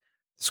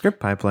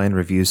Script Pipeline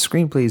reviews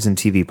screenplays and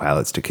TV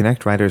pilots to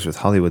connect writers with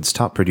Hollywood's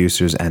top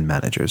producers and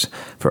managers.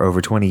 For over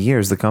 20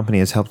 years, the company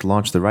has helped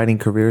launch the writing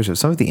careers of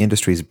some of the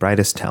industry's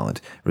brightest talent,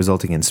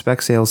 resulting in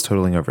spec sales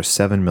totaling over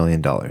 $7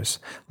 million.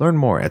 Learn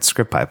more at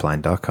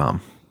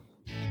scriptpipeline.com.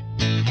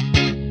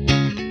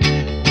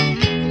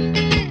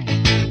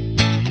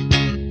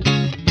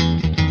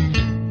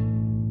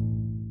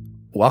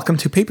 Welcome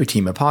to Paper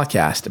Team, a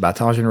podcast about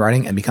television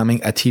writing and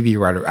becoming a TV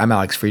writer. I'm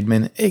Alex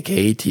Friedman,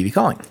 aka TV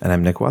Calling. And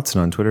I'm Nick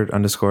Watson on Twitter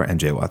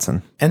 @_NJ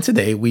Watson. And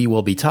today we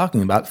will be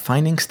talking about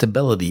finding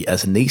stability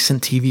as a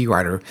nascent TV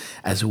writer,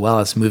 as well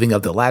as moving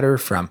up the ladder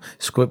from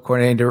script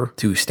coordinator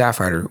to staff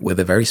writer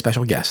with a very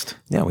special guest.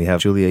 Yeah, we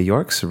have Julia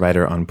Yorks,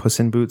 writer on Puss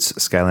in Boots,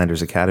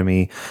 Skylanders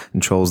Academy,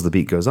 and Trolls The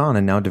Beat Goes On,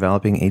 and now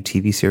developing a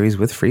TV series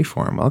with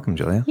Freeform. Welcome,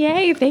 Julia.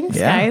 Yay, thanks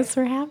guys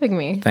for having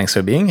me. Thanks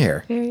for being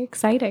here. Very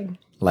exciting.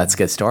 Let's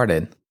get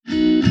started.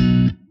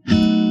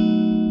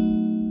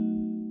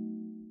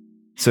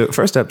 So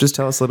first up, just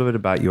tell us a little bit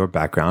about your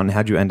background.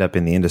 How'd you end up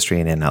in the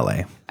industry and in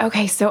LA?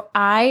 Okay, so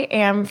I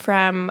am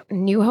from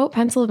New Hope,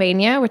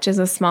 Pennsylvania, which is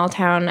a small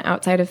town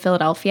outside of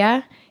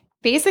Philadelphia.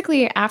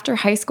 Basically, after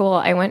high school,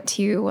 I went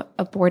to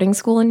a boarding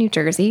school in New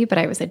Jersey, but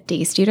I was a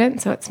day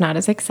student, so it's not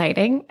as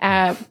exciting.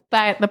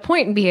 But the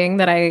point being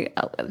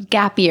that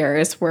gap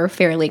years were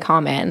fairly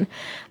common.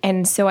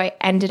 And so I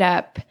ended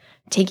up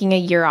taking a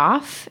year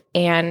off,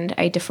 and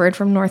I deferred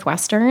from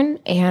Northwestern,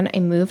 and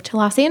I moved to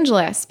Los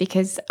Angeles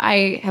because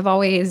I have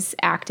always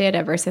acted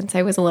ever since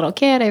I was a little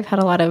kid. I've had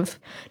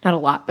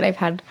I've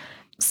had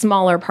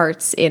smaller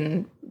parts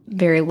in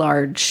very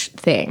large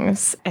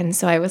things. And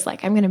so I was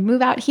like, I'm going to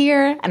move out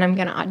here and I'm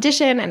going to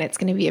audition and it's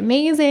going to be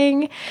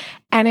amazing.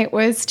 And it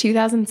was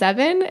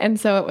 2007. And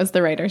so it was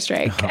the writer's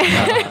strike. Oh,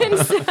 no.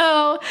 And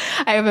so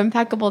I have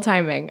impeccable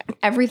timing.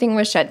 Everything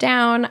was shut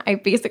down.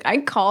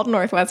 I called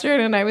Northwestern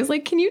and I was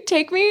like, can you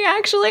take me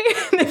actually?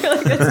 And they were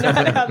like, that's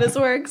not how this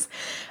works.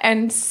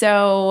 And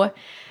so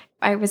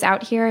I was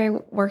out here. I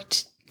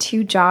worked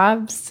 2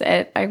 jobs.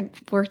 I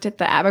worked at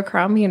the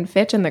Abercrombie and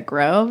Fitch in the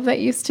Grove that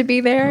used to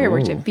be there. Ooh. I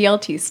worked at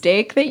BLT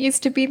Steak that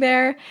used to be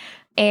there.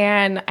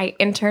 And I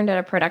interned at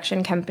a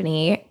production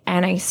company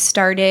and I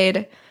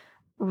started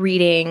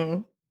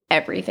reading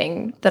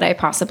everything that I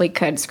possibly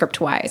could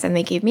script-wise. And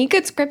they gave me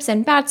good scripts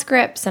and bad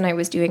scripts, and I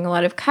was doing a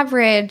lot of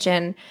coverage,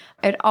 and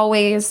I'd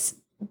always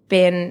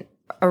been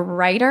a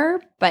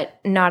writer, but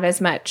not as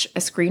much a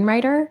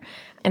screenwriter.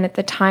 And at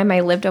the time,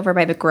 I lived over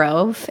by the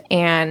Grove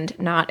and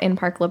not in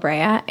Park La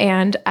Brea.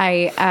 And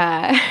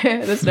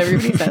that's what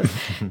everybody says.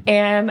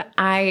 And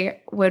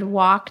I would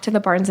walk to the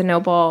Barnes &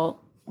 Noble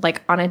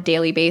like on a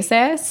daily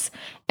basis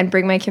and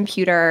bring my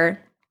computer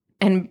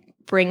and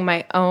bring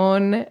my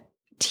own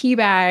tea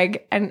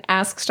bag and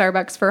ask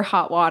Starbucks for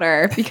hot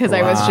water because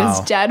I was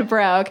just dead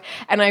broke.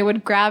 And I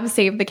would grab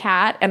Save the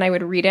Cat and I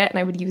would read it and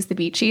I would use the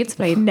beat sheets,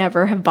 but I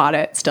never have bought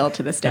it still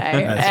to this day.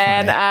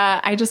 And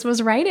I just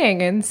was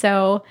writing. And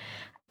so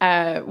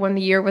when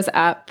the year was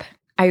up,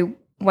 I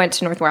went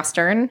to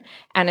Northwestern.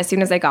 And as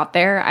soon as I got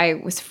there, I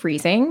was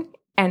freezing.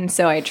 And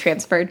so I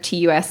transferred to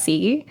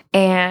USC.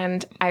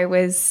 And I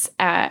was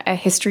a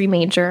history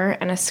major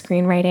and a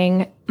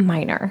screenwriting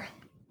minor.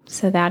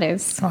 So that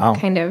is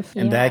kind of...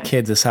 And that,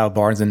 kids, is how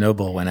Barnes &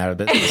 Noble went out of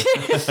business.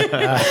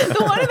 The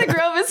one in the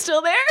Grove is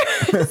still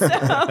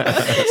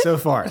there. So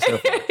far.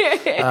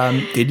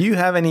 Did you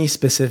have any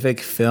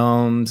specific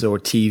films or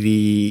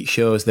TV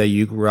shows that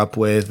you grew up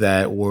with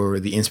that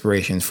were the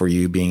inspirations for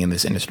you being in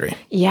this industry?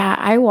 Yeah,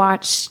 I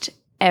watched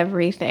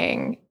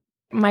everything.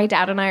 My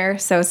dad and I are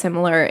so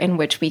similar in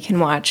which we can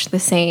watch the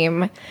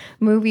same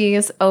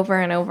movies over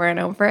and over and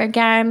over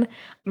again.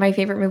 My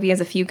favorite movie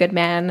is A Few Good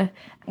Men,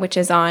 which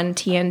is on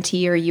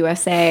TNT or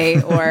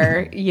USA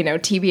or,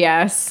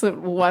 TBS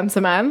once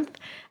a month.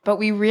 But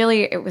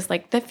it was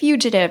like The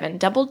Fugitive and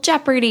Double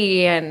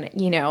Jeopardy and,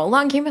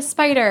 Along Came a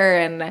Spider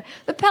and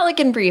The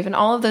Pelican Brief and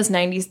all of those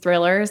 90s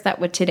thrillers that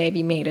would today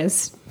be made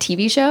as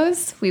TV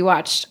shows. We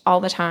watched all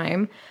the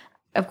time.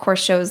 Of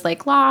course, shows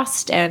like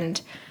Lost and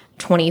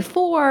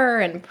 24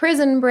 and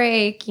Prison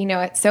Break.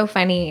 It's so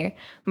funny.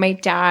 My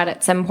dad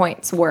at some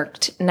points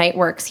worked night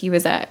works. He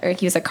was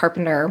a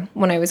carpenter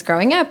when I was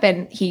growing up,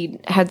 and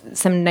he had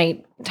some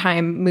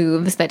nighttime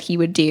moves that he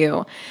would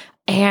do.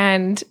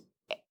 And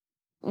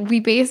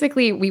we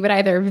would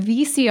either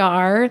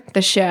VCR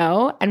the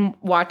show and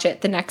watch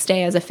it the next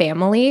day as a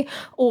family,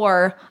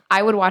 or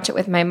I would watch it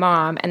with my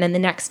mom. And then the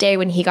next day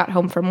when he got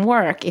home from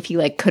work, if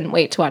he couldn't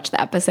wait to watch the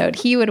episode,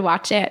 he would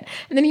watch it.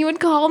 And then he would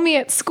call me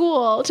at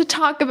school to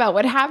talk about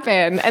what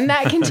happened. And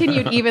that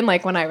continued even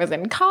when I was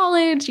in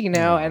college,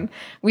 and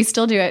we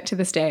still do it to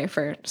this day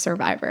for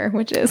Survivor,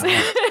 which is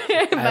my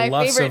I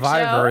love favorite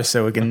Survivor, show.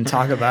 so we can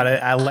talk about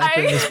it at length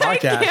in this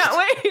podcast. I can't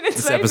wait. It's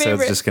This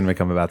episode's just going to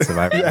become about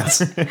Survivor.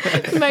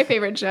 It's my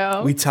favorite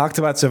show. We talked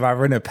about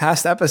Survivor in a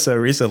past episode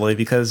recently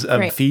because of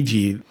Right.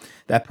 Fiji.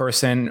 That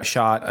person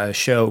shot a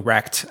show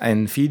Wrecked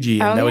in Fiji,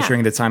 and that was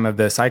during the time of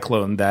the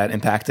cyclone that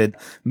impacted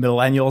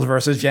millennials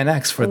versus Gen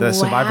X for the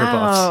Survivor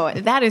buffs. Wow,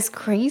 that is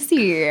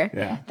crazy.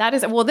 Yeah. That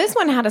is, well, this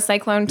one had a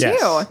cyclone too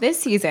Yes.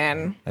 this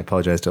season. I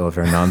apologize to all of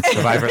our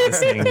non-Survivor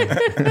listening.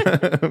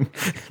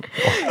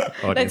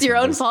 That's your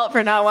own fault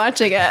for not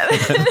watching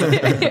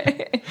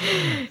it.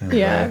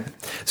 Yeah.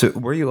 So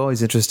were you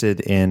always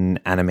interested in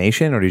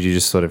animation, or did you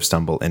just sort of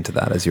stumble into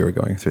that as you were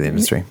going through the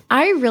industry?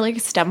 I really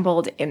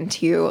stumbled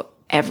into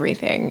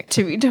everything,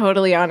 to be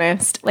totally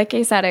honest. Like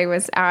I said, I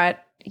was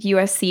at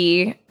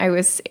USC. I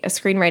was a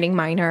screenwriting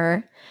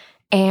minor,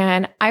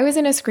 and I was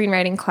in a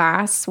screenwriting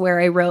class where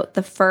I wrote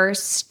the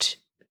first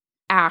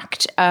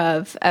act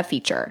of a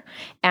feature.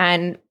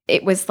 And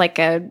it was like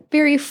a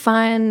very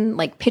fun,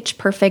 like pitch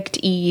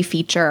perfect-y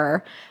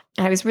feature.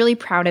 And I was really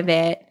proud of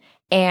it.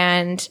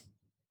 And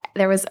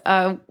there was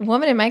a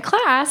woman in my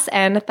class,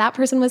 and that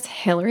person was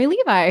Hillary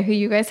Levi, who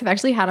you guys have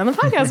actually had on the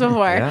podcast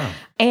before. Yeah.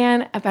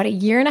 And about a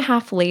year and a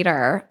half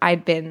later,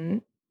 I'd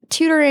been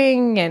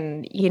tutoring,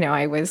 and, you know,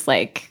 I was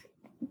like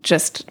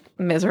just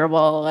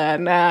miserable,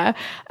 and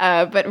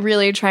but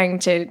really trying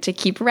to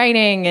keep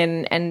writing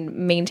and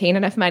maintain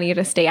enough money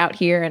to stay out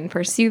here and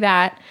pursue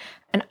that.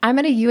 And I'm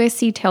at a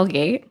USC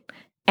tailgate,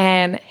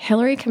 and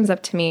Hillary comes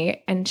up to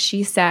me and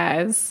she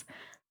says,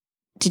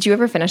 "Did you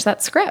ever finish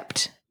that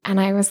script?" And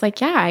I was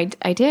like, "Yeah,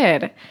 I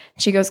did."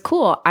 She goes,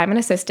 "Cool. I'm an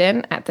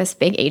assistant at this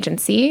big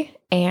agency,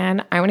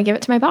 and I want to give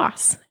it to my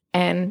boss."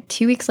 And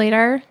 2 weeks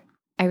later,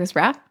 I was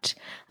repped.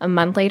 A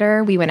month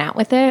later, we went out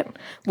with it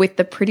with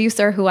the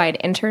producer who I'd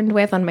interned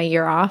with on my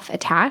year off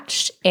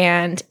attached,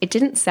 and it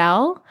didn't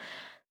sell.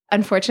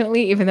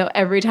 Unfortunately, even though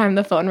every time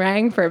the phone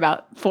rang for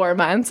about 4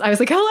 months, I was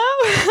like,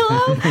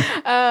 hello.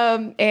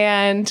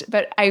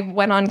 But I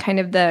went on kind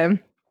of the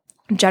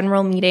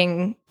general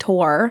meeting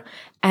tour,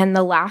 and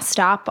the last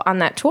stop on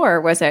that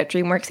tour was at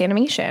DreamWorks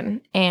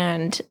Animation.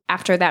 And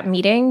after that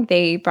meeting,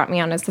 they brought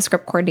me on as the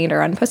script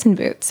coordinator on Puss in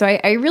Boots. So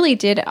I really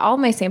did, all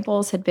my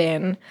samples had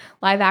been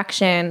live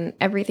action.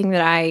 Everything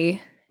that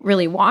I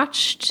really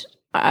watched,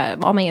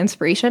 all my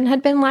inspiration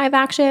had been live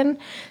action.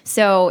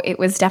 So it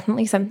was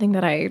definitely something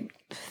that I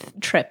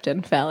tripped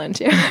and fell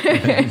into.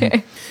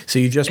 So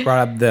you just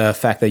brought up the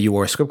fact that you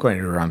were a script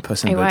coordinator on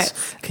Puss in I Boots.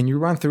 was. Can you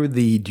run through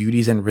the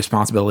duties and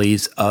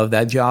responsibilities of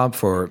that job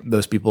for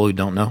those people who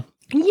don't know?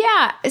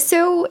 Yeah.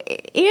 So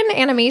in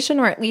animation,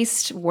 or at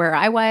least where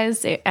I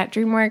was at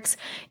DreamWorks,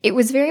 it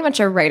was very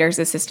much a writer's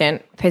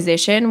assistant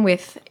position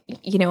with,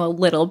 you know, a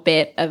little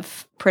bit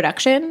of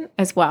production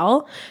as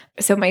well.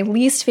 So my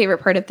least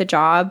favorite part of the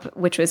job,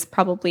 which was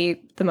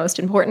probably the most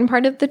important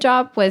part of the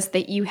job, was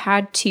that you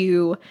had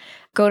to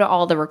go to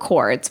all the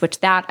records,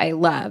 which that I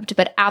loved.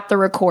 But at the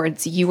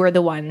records, you were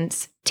the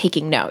ones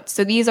taking notes.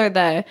 So these are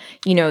the,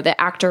 you know, the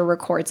actor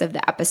records of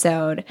the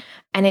episode.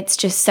 And it's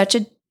just such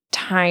a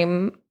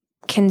time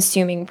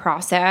consuming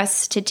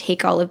process to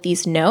take all of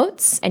these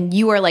notes, and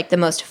you are like the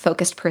most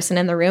focused person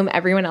in the room.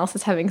 Everyone else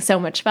is having so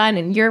much fun,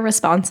 and you're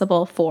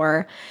responsible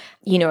for,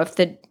 you know, if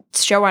the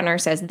showrunner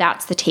says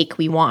that's the take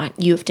we want,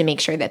 you have to make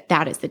sure that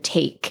that is the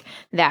take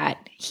that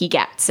he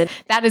gets. And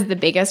that is the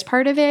biggest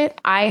part of it.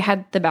 I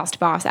had the best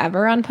boss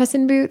ever on Puss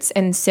in Boots,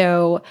 and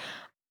so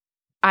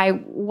I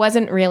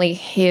wasn't really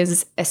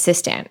his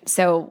assistant.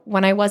 So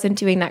when I wasn't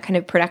doing that kind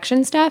of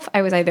production stuff,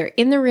 I was either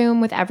in the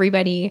room with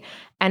everybody,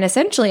 and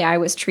essentially I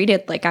was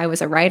treated like I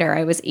was a writer.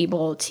 I was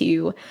able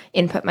to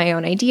input my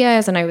own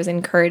ideas, and I was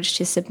encouraged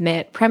to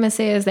submit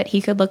premises that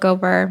he could look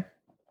over.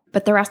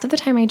 But the rest of the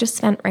time I just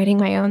spent writing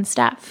my own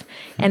stuff.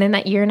 And in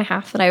that year and a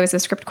half that I was a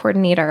script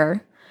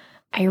coordinator,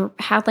 I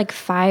had like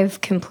 5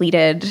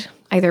 completed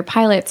either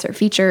pilots or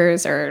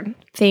features or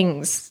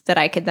things that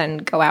I could then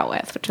go out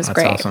with, which was That's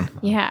great. awesome.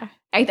 Yeah.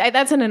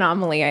 That's an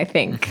anomaly, I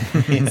think.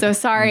 So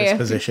sorry this if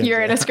position,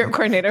 you're in a script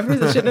coordinator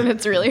position and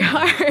it's really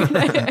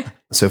hard.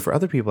 So for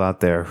other people out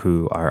there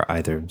who are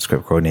either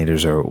script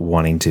coordinators or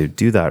wanting to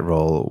do that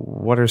role,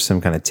 what are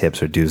some kind of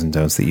tips or do's and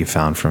don'ts that you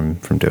found from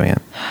doing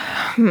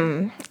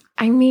it?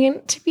 I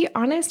mean, to be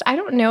honest, I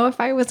don't know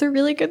if I was a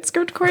really good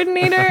script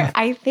coordinator.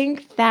 I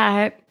think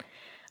that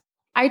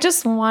I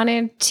just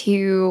wanted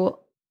to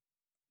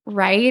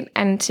write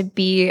and to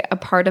be a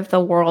part of the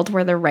world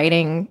where the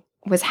writing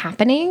was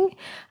happening.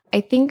 I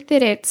think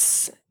that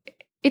it's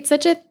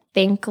such a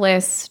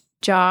thankless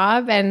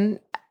job, and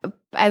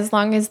as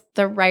long as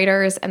the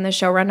writers and the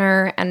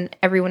showrunner and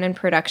everyone in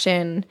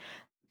production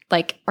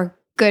like are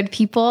good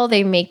people,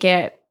 they make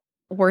it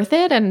worth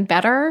it and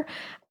better.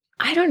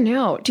 I don't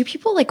know. Do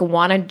people like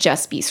want to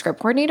just be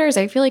script coordinators?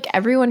 I feel like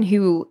everyone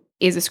who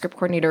is a script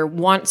coordinator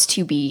wants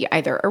to be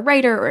either a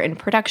writer or in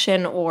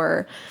production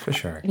or, For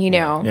sure. you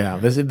know. Yeah,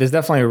 there's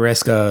definitely a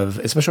risk of,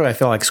 especially I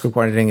feel like script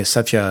coordinating is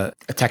such a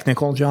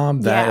technical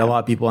job that Yeah. a lot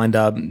of people end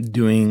up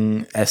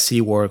doing SC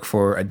work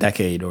for a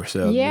decade or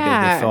so. Yeah.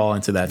 Because they fall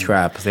into that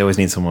trap. They always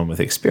need someone with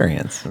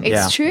experience. It's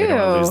Yeah, true. They don't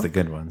want to lose the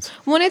good ones.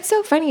 Well, and it's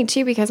so funny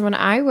too, because when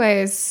I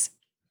was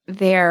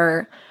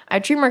there,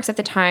 at DreamWorks at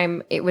the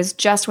time, it was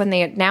just when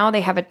now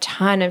they have a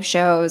ton of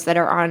shows that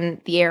are on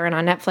the air and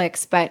on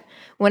Netflix. But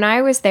when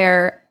I was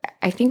there,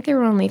 I think there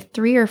were only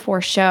 3 or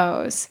 4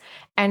 shows.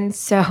 And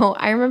so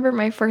I remember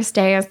my first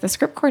day as the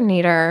script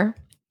coordinator,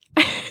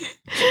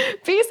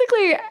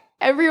 basically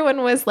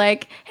everyone was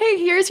like, hey,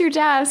 here's your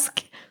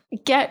desk,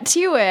 get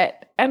to it.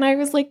 And I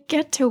was like,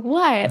 get to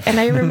what? And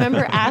I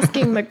remember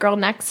asking the girl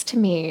next to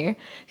me,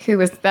 who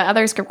was the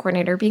other script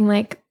coordinator, being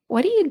like,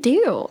 what do you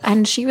do?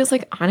 And she was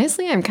like,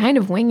 honestly, I'm kind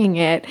of winging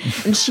it.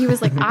 And she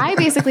was like, I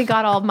basically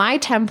got all my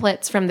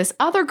templates from this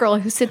other girl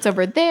who sits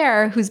over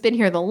there, who's been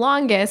here the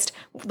longest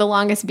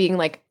being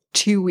like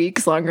 2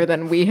 weeks longer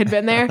than we had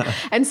been there.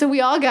 And so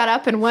we all got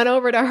up and went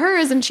over to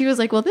hers, and she was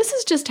like, well, this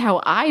is just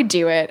how I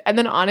do it. And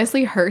then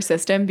honestly, her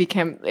system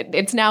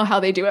it's now how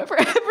they do it for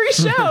every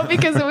show,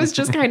 because it was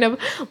just kind of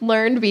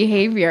learned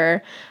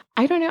behavior.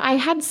 I don't know. I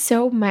had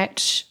so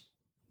much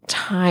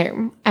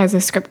time as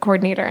a script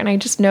coordinator, and I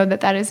just know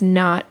that is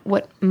not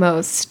what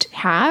most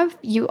have.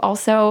 You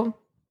also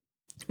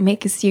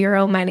make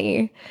 0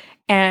 money,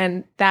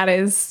 and that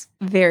is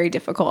very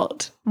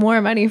difficult.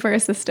 More money for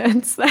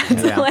assistants. That's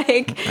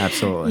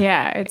absolutely.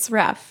 Yeah, it's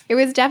rough. It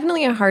was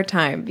definitely a hard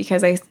time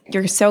because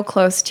you're so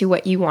close to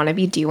what you want to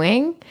be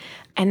doing,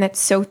 and that's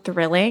so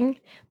thrilling.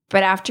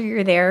 But after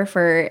you're there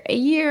for a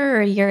year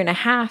or a year and a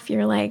half,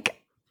 you're like,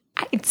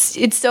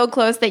 it's so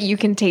close that you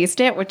can taste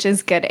it, which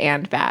is good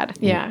and bad.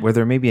 Yeah. Were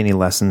there maybe any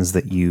lessons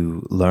that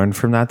you learned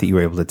from that you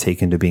were able to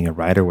take into being a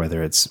writer,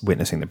 whether it's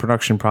witnessing the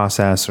production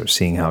process or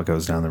seeing how it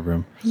goes down the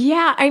room?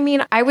 Yeah. I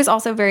mean, I was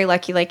also very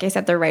lucky. Like I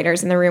said, the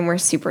writers in the room were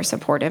super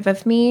supportive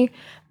of me.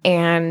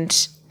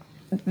 And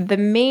the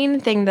main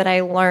thing that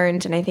I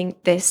learned, and I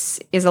think this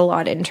is a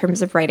lot in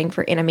terms of writing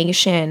for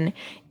animation,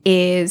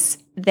 is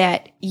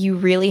that you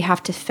really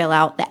have to fill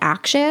out the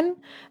action.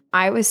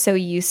 I was so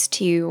used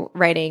to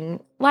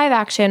writing live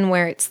action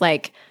where it's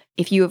like,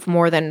 if you have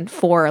more than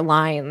 4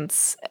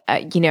 lines,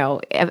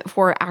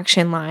 4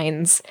 action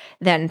lines,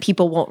 then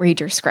people won't read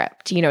your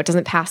script. It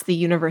doesn't pass the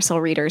universal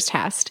reader's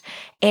test.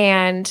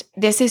 And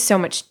this is so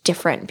much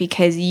different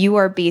because you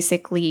are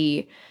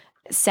basically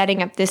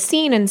setting up this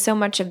scene, and so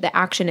much of the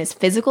action is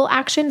physical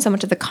action. So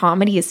much of the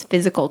comedy is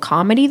physical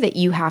comedy that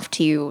you have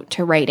to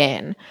write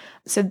in.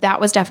 So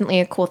that was definitely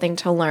a cool thing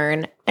to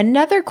learn.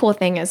 Another cool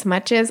thing, as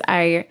much as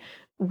I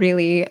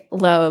really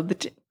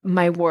loved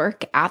my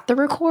work at the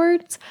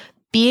records,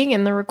 being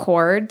in the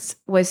records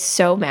was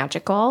so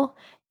magical,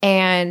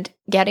 and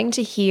getting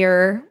to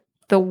hear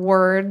the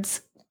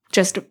words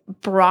just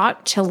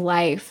brought to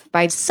life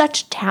by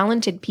such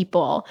talented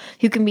people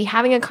who can be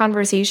having a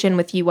conversation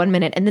with you 1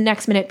 minute and the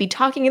next minute be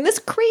talking in this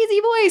crazy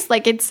voice.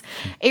 Like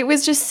it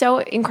was just so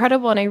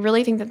incredible. And I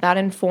really think that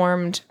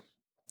informed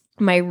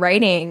my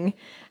writing.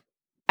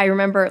 I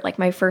remember like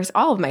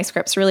all of my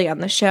scripts really on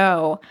the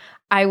show,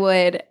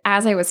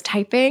 as I was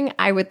typing,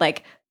 I would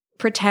like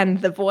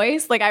pretend the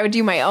voice. Like I would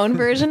do my own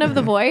version of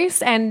the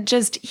voice, and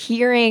just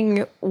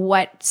hearing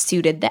what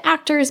suited the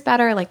actors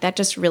better, like that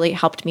just really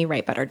helped me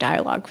write better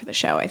dialogue for the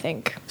show, I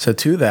think. So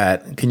to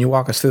that, can you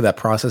walk us through that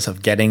process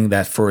of getting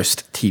that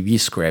first TV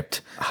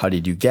script? How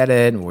did you get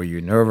it? Were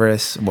you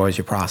nervous? What was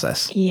your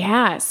process?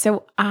 Yeah.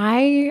 So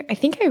I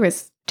think I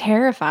was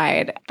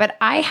terrified, but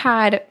I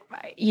had,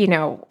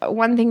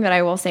 one thing that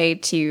I will say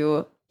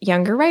to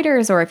younger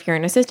writers, or if you're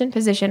in an assistant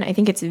position, I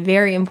think it's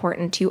very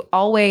important to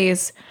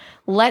always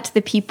let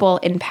the people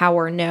in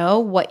power know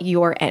what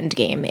your end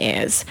game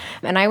is.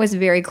 And I was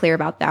very clear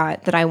about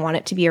that I want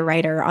it to be a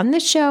writer on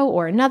this show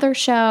or another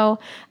show.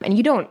 And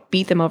you don't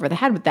beat them over the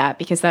head with that,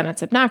 because then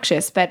it's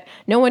obnoxious, but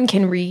no one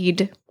can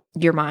read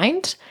your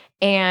mind.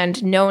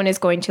 And no one is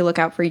going to look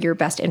out for your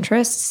best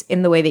interests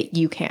in the way that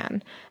you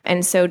can.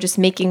 And so just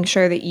making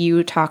sure that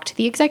you talk to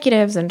the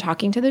executives and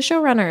talking to the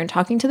showrunner and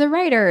talking to the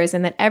writers,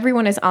 and that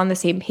everyone is on the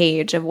same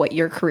page of what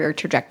your career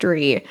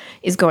trajectory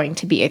is going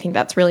to be. I think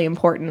that's really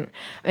important.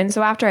 And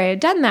so after I had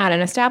done that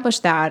and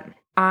established that,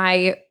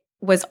 I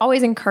was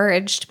always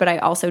encouraged, but I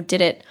also did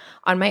it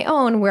on my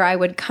own, where I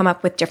would come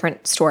up with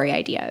different story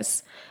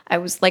ideas.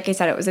 Like I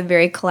said, it was a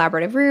very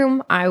collaborative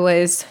room. I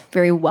was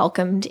very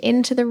welcomed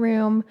into the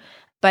room.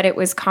 But it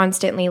was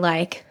constantly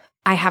like,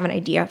 I have an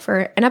idea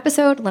for an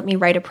episode. Let me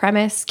write a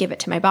premise, give it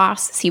to my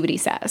boss, see what he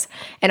says.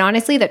 And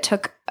honestly,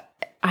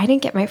 I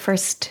didn't get my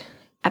first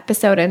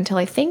episode until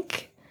I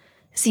think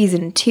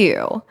season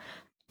 2.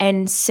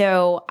 And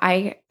so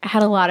I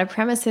had a lot of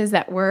premises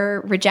that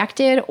were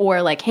rejected,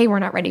 or like, hey, we're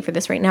not ready for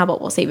this right now,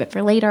 but we'll save it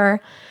for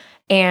later.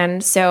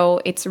 And so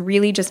it's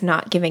really just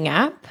not giving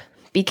up,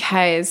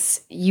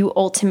 because you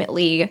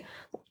ultimately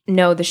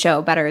know the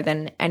show better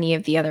than any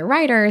of the other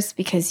writers,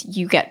 because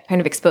you get kind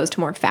of exposed to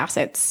more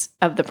facets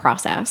of the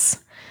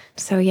process.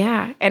 So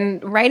yeah,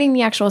 and writing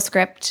the actual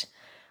script,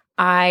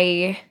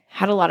 I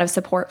had a lot of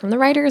support from the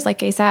writers.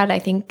 Like I said, I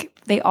think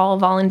they all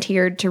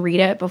volunteered to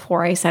read it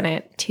before I sent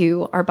it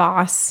to our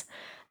boss.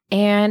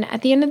 And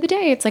at the end of the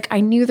day, it's like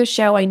I knew the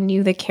show, I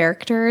knew the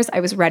characters, I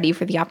was ready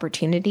for the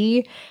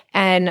opportunity,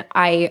 and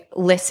I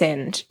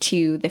listened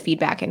to the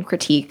feedback and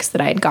critiques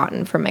that I had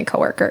gotten from my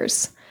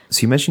coworkers.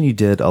 So you mentioned you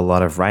did a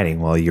lot of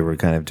writing while you were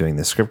kind of doing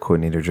the script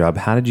coordinator job.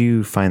 How did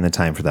you find the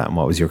time for that? And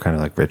what was your kind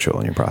of like ritual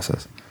in your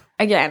process?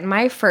 Again,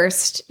 my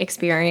first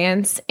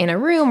experience in a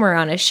room or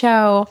on a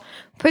show,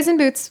 Puss in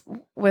Boots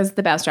was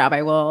the best job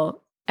I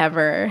will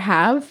ever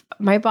have.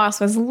 My boss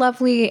was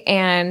lovely,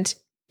 and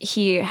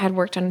he had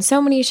worked on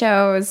so many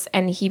shows,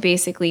 and he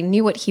basically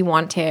knew what he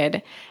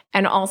wanted,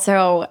 and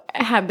also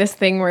had this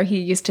thing where he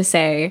used to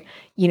say,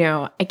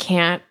 I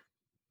can't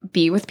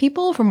be with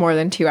people for more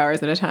than 2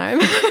 hours at a time.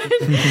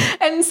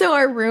 And so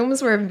our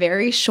rooms were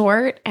very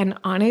short. And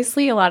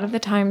honestly, a lot of the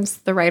times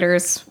the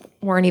writers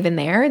weren't even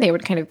there. They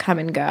would kind of come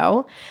and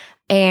go.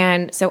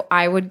 And so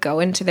I would go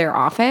into their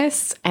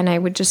office and I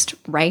would just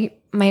write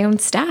my own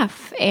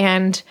stuff.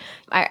 And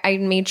I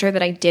made sure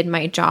that I did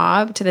my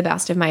job to the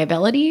best of my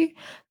ability,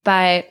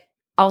 but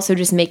also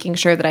just making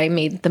sure that I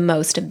made the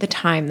most of the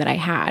time that I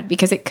had,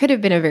 because it could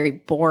have been a very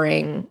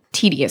boring,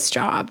 tedious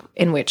job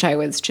in which I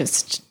was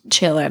just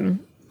chilling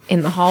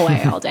in the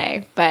hallway all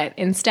day. But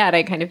instead,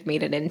 I kind of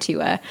made it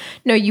into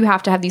no, you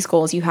have to have these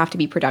goals. You have to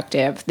be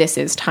productive. This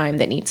is time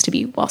that needs to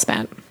be well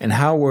spent. And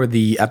how were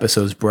the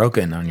episodes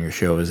broken on your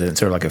show? Is it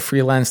sort of like a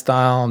freelance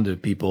style? Do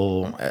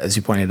people, as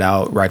you pointed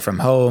out, write from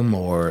home,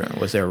 or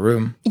was there a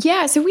room?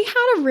 Yeah, so we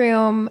had a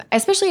room,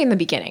 especially in the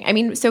beginning. I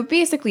mean, so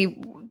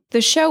basically, the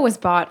show was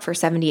bought for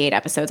 78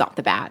 episodes off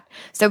the bat.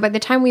 So by the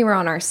time we were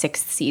on our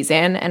 6th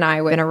season, and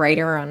I was a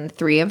writer on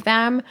 3 of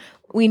them,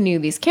 we knew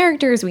these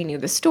characters, we knew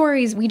the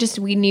stories,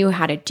 we knew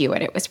how to do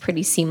it. It was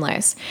pretty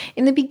seamless.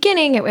 In the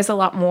beginning, it was a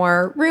lot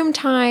more room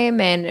time,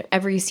 and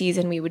every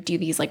season we would do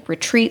these like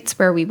retreats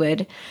where we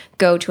would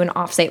go to an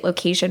offsite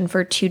location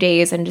for 2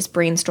 days and just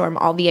brainstorm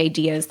all the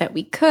ideas that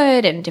we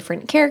could and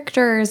different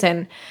characters.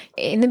 And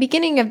in the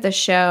beginning of the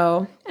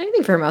show, and I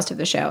think for most of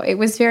the show, it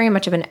was very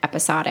much of an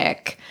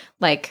episodic,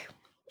 like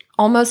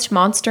almost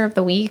monster of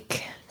the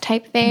week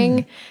type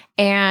thing.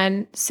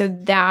 And so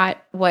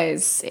that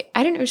was,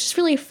 I don't know, it was just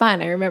really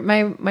fun. I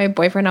remember my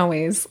boyfriend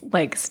always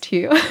likes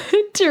to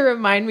to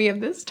remind me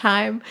of this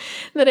time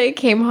that I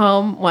came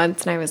home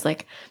once and I was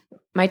like,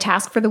 my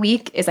task for the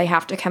week is I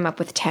have to come up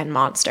with 10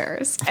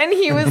 monsters. And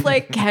he was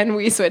like, can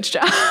we switch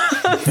jobs?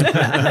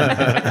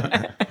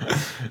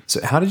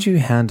 So how did you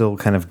handle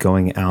kind of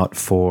going out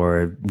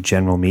for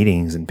general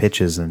meetings and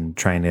pitches and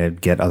trying to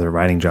get other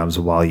writing jobs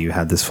while you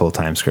had this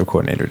full-time script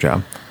coordinator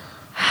job?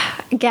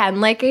 Again,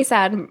 like I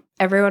said,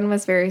 everyone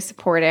was very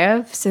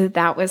supportive, so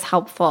that was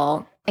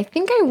helpful. I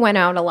think I went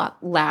out a lot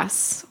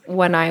less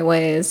when I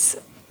was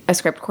a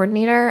script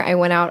coordinator. I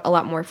went out a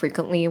lot more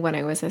frequently when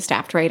I was a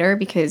staff writer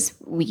because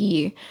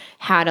we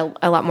had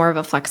a lot more of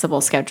a flexible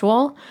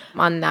schedule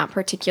on that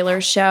particular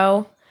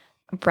show.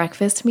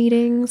 Breakfast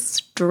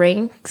meetings,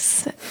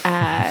 drinks,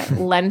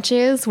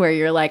 lunches where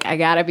you're like, I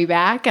gotta be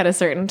back at a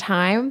certain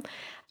time.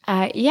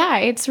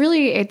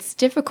 It's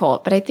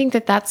difficult, but I think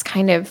that that's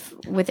kind of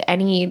with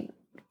any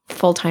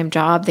full-time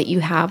job that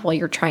you have while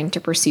you're trying to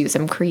pursue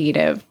some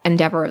creative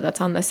endeavor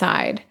that's on the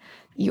side.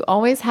 You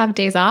always have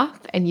days off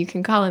and you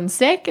can call in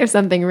sick if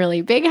something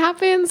really big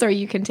happens, or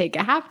you can take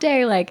a half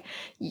day. Like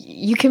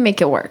you can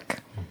make it work.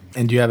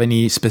 And do you have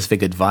any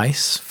specific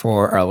advice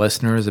for our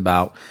listeners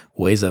about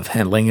ways of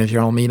handling a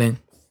general meeting?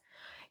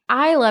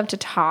 I love to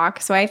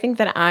talk, so I think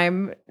that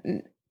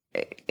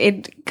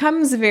it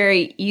comes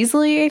very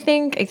easily, I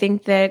think. I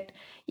think that,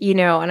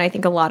 and I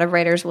think a lot of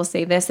writers will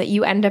say this, that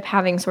you end up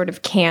having sort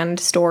of canned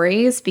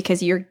stories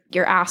because you're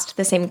asked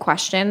the same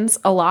questions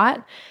a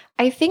lot.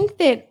 I think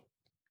that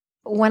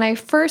when I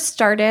first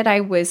started,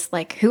 I was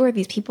like, who are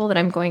these people that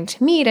I'm going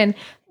to meet? And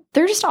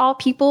they're just all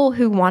people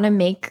who want to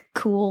make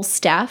cool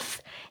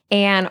stuff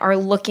and are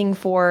looking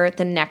for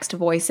the next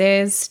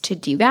voices to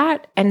do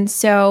that. And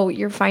so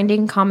you're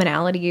finding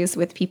commonalities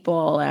with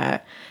people.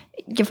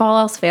 If all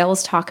else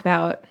fails, talk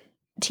about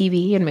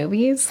TV and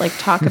movies. Like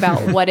talk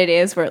about what it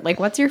is,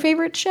 what's your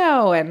favorite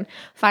show, and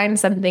find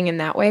something in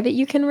that way that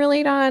you can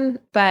relate on.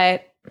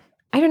 But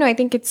I don't know. I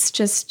think it's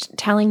just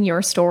telling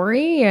your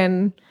story,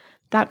 and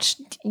that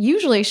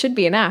usually should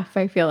be enough,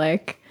 I feel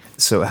like.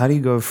 So how do you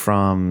go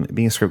from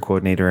being a script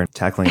coordinator and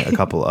tackling a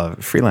couple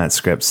of freelance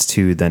scripts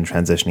to then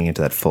transitioning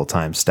into that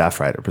full-time staff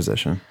writer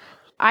position?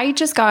 I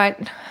just got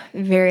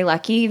very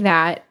lucky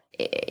that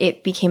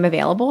it became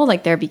available.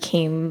 Like there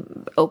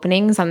became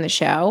openings on the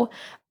show.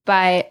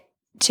 But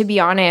to be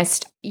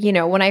honest,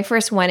 when I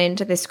first went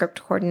into the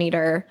script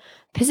coordinator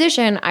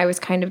position, I was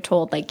kind of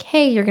told like,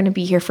 hey, you're going to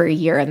be here for a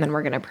year and then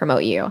we're going to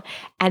promote you.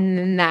 And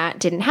then that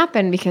didn't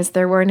happen because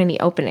there weren't any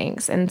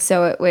openings. And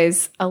so it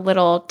was a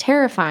little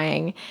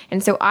terrifying.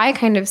 And so I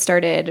kind of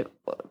started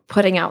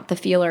putting out the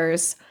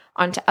feelers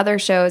onto other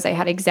shows. I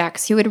had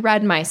execs who had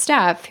read my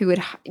stuff, who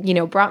had,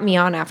 brought me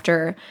on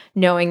after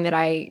knowing that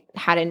I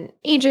had an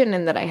agent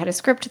and that I had a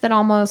script that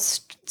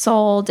almost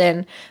sold.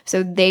 And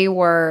so they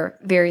were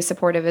very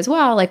supportive as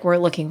well. Like, we're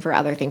looking for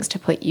other things to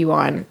put you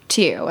on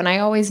too. And I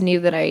always knew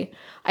that I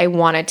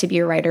wanted to be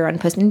a writer on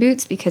Puss in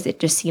Boots because it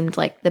just seemed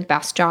like the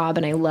best job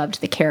and I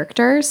loved the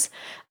characters.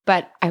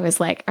 But I was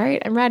like, all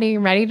right, I'm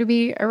ready to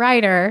be a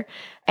writer.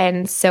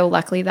 And so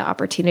luckily the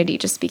opportunity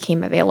just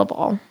became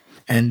available.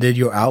 And did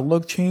your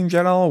outlook change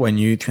at all when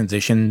you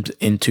transitioned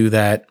into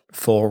that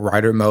full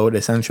writer mode,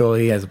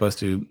 essentially, as opposed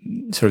to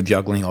sort of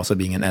juggling also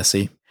being an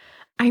SC?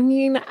 I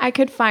mean, I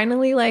could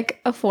finally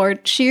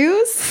afford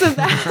shoes. So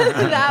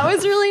that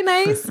was really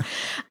nice.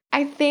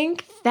 I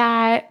think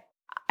that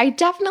I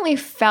definitely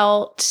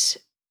felt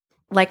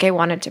like I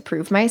wanted to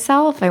prove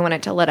myself. I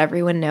wanted to let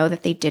everyone know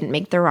that they didn't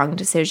make the wrong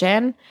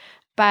decision.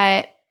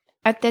 But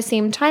at the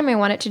same time, I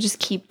wanted to just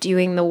keep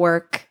doing the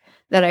work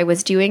that I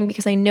was doing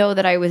because I know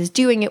that I was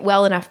doing it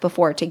well enough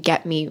before to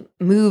get me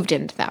moved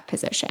into that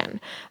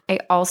position. I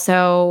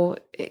also,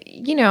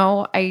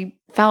 I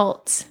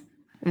felt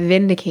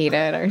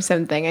vindicated or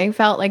something. I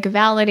felt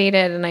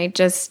validated, and I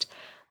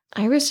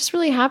was just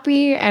really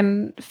happy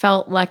and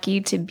felt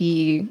lucky to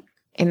be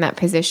in that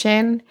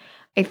position.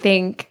 I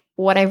think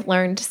what I've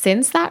learned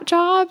since that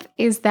job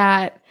is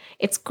that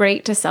it's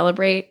great to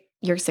celebrate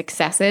your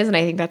successes, and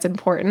I think that's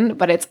important,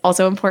 but it's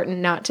also important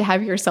not to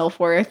have your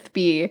self-worth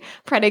be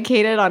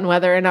predicated on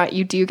whether or not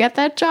you do get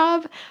that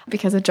job,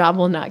 because a job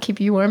will not keep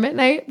you warm at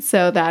night.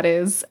 So that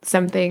is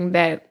something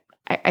that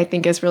I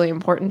think is really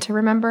important to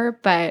remember,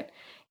 but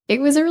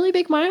it was a really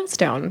big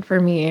milestone for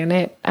me, and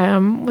it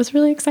was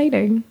really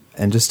exciting.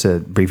 And just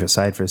to brief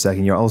aside for a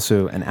second, you're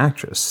also an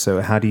actress.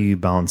 So how do you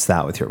balance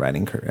that with your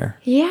writing career?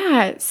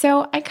 Yeah,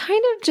 so I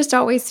kind of just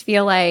always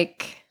feel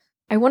like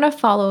I want to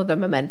follow the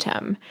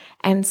momentum.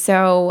 And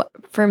so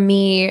for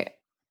me,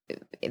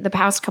 the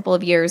past couple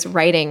of years,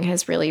 writing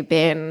has really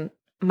been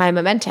my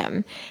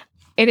momentum.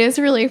 It is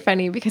really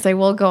funny because I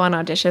will go on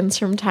auditions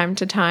from time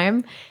to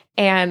time,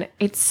 and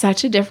it's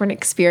such a different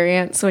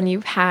experience when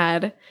you've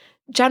had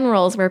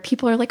generals where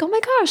people are like, oh my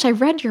gosh, I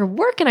read your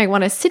work and I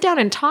want to sit down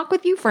and talk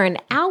with you for an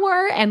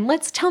hour and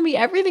let's tell me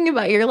everything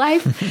about your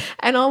life.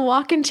 And I'll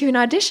walk into an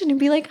audition and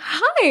be like,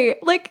 hi,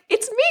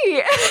 it's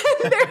me.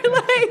 And they're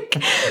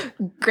like,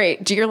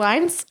 great, do your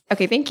lines?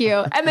 Okay, thank you.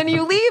 And then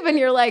you leave and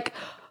you're like,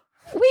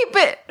 wait,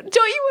 but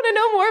don't you want to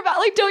know more about,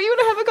 don't you want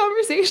to have a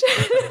conversation?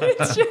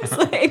 It's just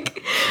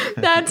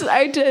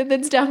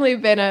that's definitely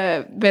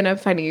been a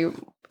funny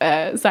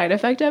side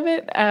effect of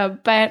it.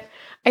 But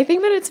I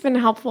think that it's been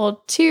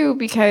helpful too,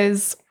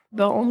 because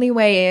the only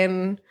way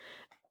in,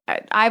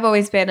 I've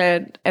always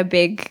been a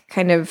big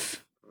kind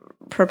of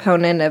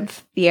proponent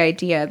of the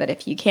idea that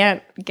if you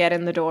can't get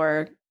in the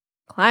door,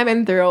 climb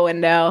in through a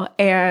window.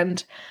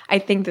 And I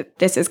think that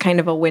this is kind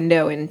of a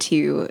window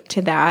into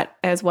that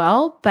as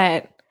well.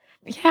 But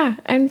yeah,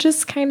 I'm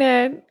just kind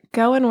of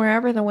going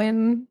wherever the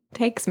wind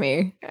takes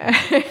me.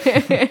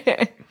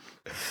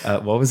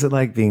 What was it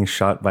like being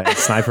shot by a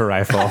sniper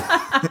rifle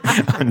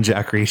on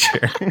Jack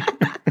Reacher?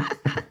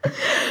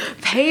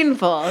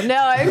 Painful. No,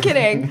 I'm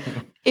kidding.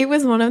 It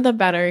was one of the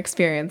better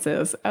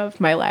experiences of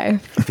my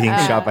life. Being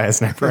shot by a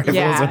sniper rifle.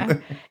 Yeah,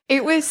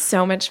 it was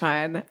so much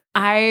fun.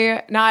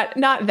 Not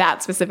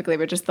that specifically,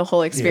 but just the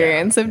whole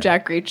experience of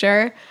Jack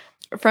Reacher.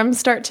 From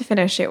start to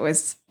finish, it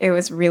was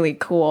really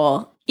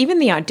cool. Even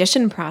the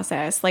audition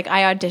process, I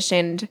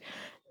auditioned.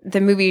 The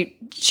movie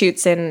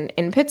shoots in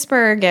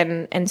Pittsburgh,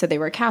 and so they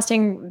were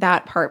casting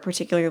that part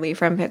particularly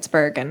from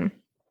Pittsburgh, and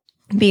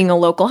being a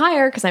local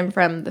hire because I'm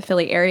from the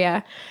Philly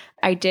area,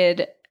 I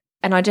did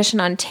an audition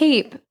on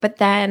tape. But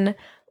then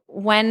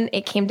when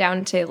it came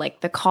down to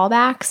the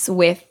callbacks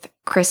with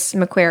Chris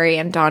McQuarrie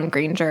and Dawn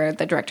Granger,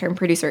 the director and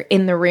producer,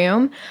 in the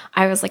room,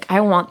 I was like,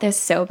 I want this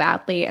so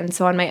badly. And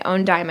so on my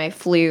own dime, I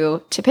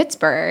flew to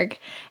Pittsburgh,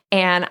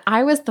 and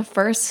I was the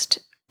first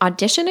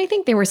audition. I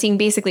think they were seeing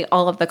basically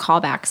all of the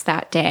callbacks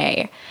that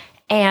day.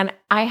 And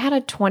I had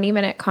a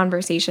 20-minute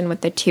conversation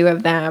with the two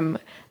of them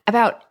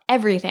about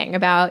everything,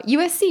 about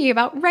USC,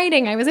 about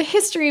writing. I was a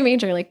history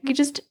major. We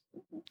just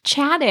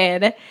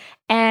chatted.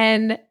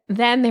 And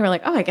then they were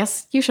like, oh, I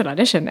guess you should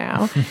audition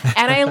now.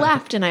 And I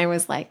left and I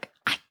was like,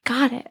 I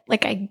got it.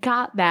 I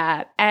got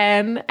that.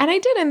 And I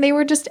did. And they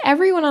were just,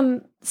 everyone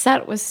on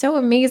set was so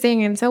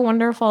amazing and so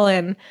wonderful.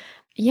 And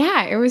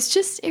yeah, it was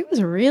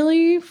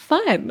really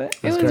fun.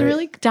 It was great.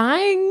 Really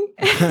dying.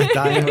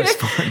 Dying was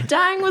fun.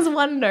 Dying was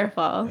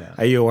wonderful. Yeah.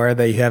 Are you aware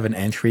that you have an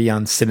entry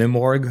on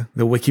Cinemorg,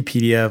 the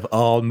Wikipedia of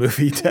all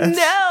movie tests?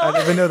 No. I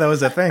didn't even know that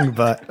was a thing,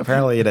 but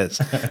apparently it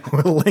is.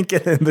 We'll link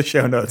it in the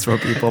show notes for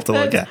people to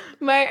look at.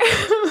 My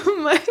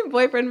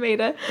boyfriend made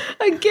a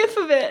GIF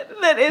of it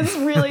that is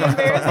really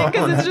embarrassing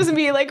because it's just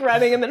me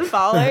running and then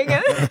falling.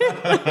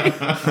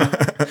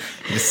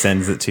 He just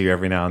sends it to you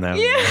every now and then.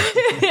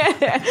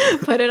 Yeah.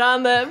 Put it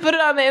on the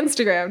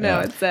Instagram. No,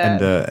 it's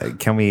And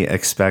can we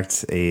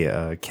expect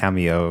a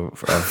cameo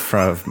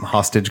from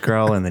Hostage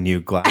Girl in the new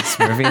Glass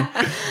movie?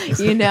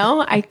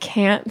 I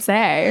can't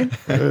say.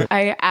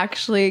 I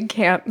actually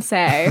can't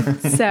say.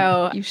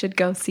 So you should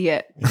go see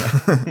it.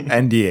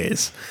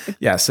 NDAs.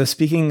 Yeah. So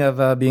speaking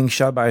of being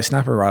shot by a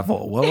sniper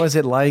rifle, what was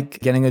it like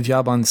getting a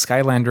job on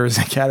Skylanders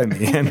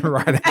Academy and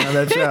writing on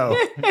that show?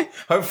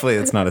 Hopefully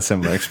it's not a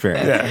similar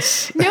experience.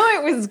 Yes. No,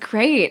 it was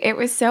great. It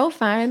was so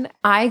fun.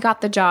 I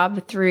got the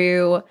job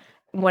through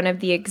one of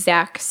the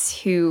execs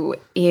who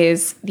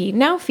is the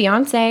now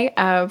fiance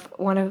of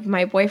one of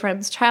my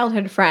boyfriend's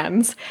childhood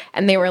friends.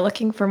 And they were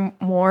looking for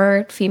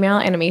more female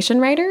animation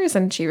writers.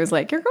 And she was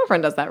like, your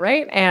girlfriend does that,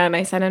 right? And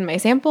I sent in my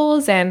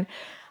samples. And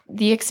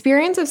the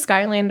experience of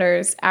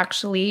Skylanders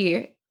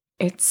actually,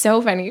 it's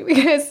so funny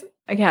because,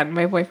 again,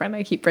 my boyfriend,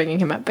 I keep bringing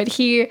him up, but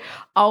he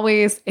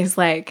always is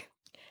like,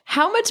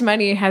 how much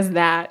money has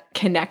that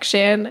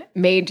connection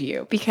made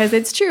you? Because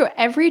it's true,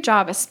 every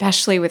job,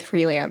 especially with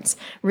freelance,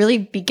 really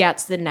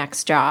begets the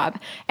next job.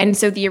 And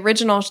so the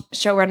original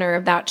showrunner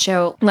of that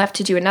show left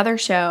to do another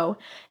show,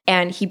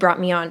 and he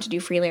brought me on to do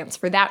freelance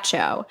for that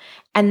show.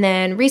 And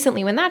then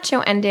recently, when that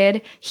show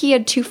ended, he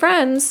had 2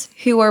 friends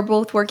who are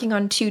both working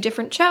on 2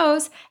 different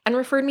shows and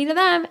referred me to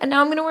them, and now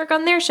I'm going to work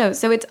on their shows.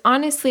 So it's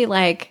honestly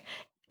like,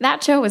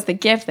 that show was the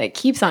gift that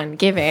keeps on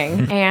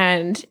giving.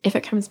 And if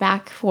it comes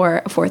back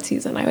for a 4th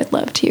season, I would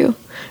love to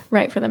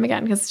write for them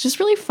again because it's just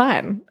really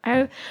fun.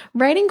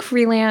 Writing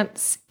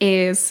freelance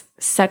is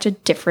such a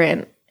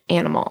different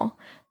animal.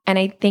 And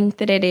I think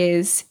that it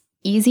is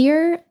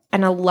easier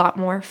and a lot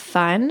more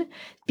fun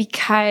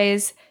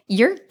because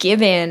you're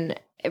given,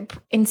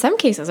 in some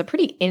cases, a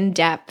pretty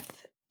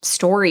in-depth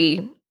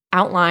story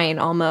outline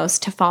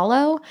almost to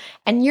follow,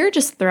 and you're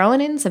just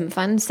throwing in some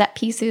fun set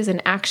pieces and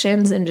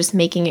actions and just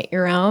making it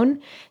your own.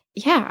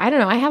 Yeah, I don't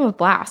know. I have a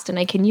blast, and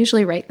I can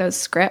usually write those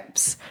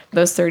scripts,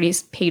 those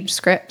 30-page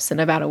scripts in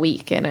about a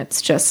week, and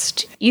it's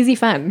just easy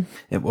fun.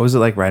 What was it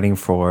like writing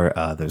for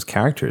those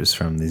characters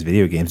from these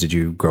video games? Did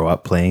you grow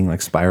up playing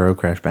like Spyro,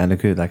 Crash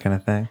Bandicoot, that kind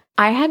of thing?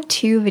 I had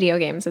 2 video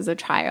games as a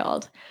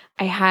child.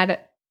 I had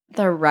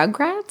the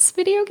Rugrats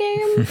video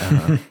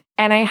game,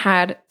 and I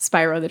had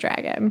Spyro the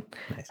Dragon.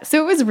 Nice.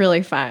 So it was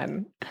really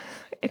fun.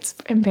 It's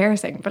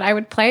embarrassing, but I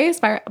would play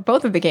Spyro.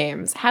 Both of the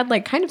games had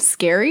like kind of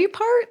scary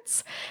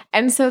parts.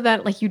 And so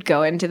that like you'd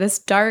go into this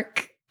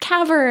dark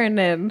cavern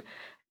and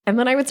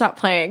then I would stop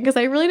playing because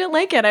I really didn't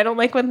like it. I don't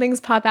like when things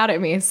pop out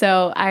at me.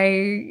 So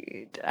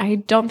I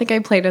don't think I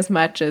played as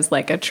much as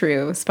like a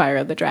true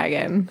Spyro the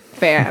Dragon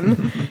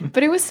fan.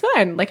 But it was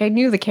fun. Like I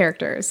knew the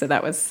characters, so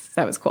that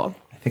was cool.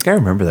 I think I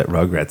remember that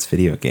Rugrats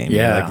video game.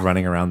 Yeah. You're like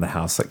running around the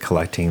house, like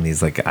collecting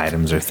these like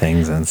items or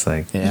things. And it's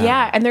like,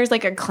 yeah. And there's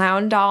like a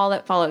clown doll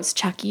that follows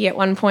Chucky at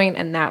one point,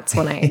 and that's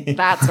where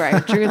I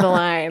drew the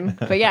line.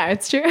 But yeah,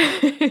 it's true.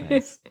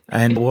 Nice.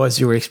 And what was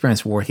your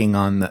experience working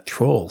on the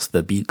Trolls,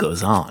 The Beat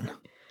Goes On?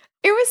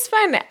 It was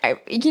fun.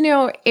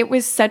 It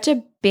was such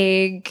a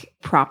big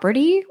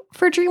property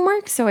for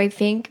DreamWorks. So I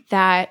think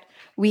that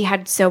we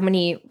had so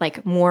many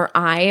like more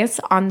eyes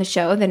on the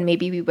show than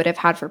maybe we would have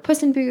had for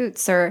Puss in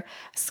Boots or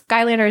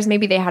Skylanders.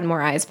 Maybe they had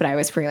more eyes, but I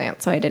was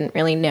freelance, so I didn't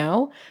really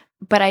know.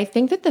 But I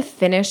think that the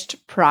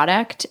finished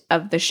product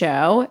of the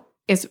show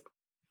is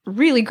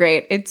really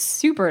great. It's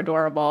super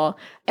adorable.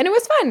 And it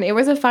was fun. It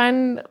was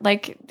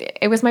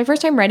it was my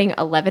first time writing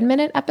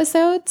 11-minute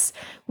episodes,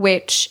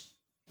 which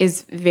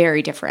is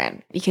very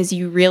different because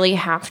you really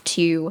have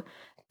to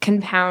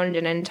compound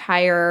an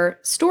entire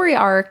story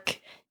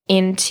arc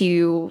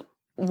into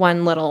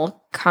one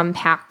little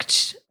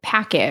compact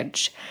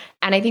package.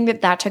 And I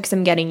think that took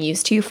some getting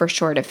used to for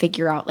sure to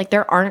figure out, like,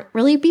 there aren't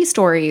really B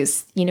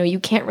stories. You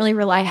can't really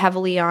rely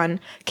heavily on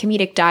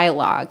comedic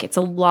dialogue. It's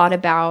a lot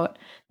about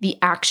the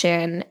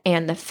action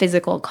and the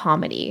physical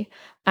comedy.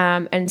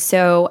 And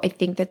so I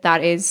think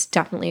that is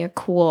definitely a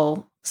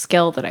cool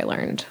skill that I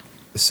learned.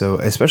 So,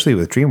 especially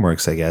with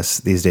DreamWorks, I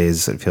guess, these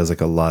days it feels like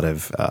a lot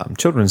of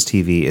children's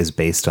TV is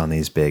based on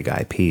these big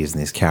IPs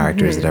and these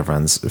characters that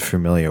everyone's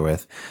familiar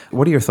with.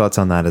 What are your thoughts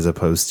on that as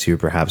opposed to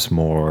perhaps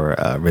more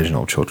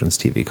original children's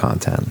TV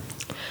content?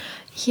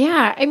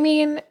 Yeah, I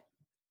mean,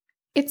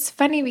 it's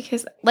funny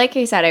because, like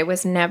I said,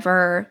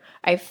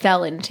 I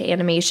fell into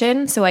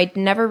animation, so I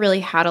never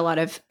really had a lot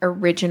of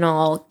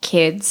original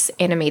kids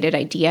animated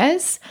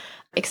ideas,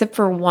 except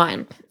for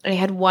one. I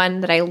had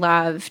one that I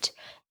loved,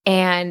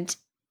 and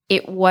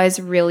it was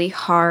really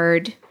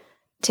hard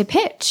to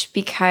pitch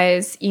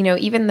because,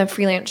 even the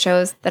freelance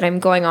shows that I'm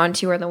going on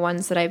to or the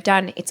ones that I've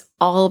done, it's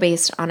all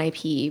based on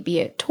IP, be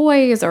it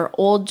toys or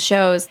old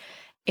shows.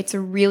 It's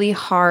really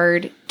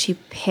hard to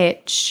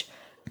pitch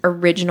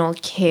original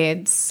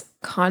kids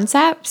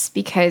concepts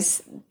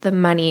because the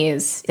money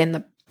is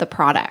in the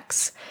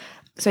products.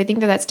 So I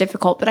think that's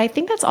difficult, but I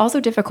think that's also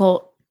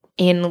difficult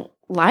in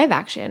live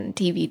action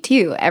TV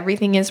too.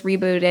 Everything is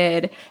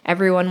rebooted.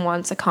 Everyone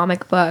wants a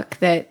comic book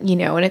and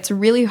it's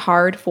really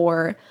hard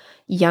for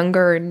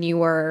younger,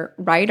 newer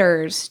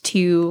writers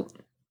to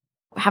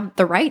have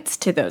the rights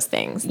to those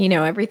things.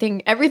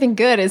 Everything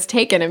good is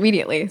taken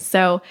immediately.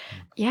 So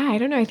yeah, I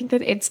don't know. I think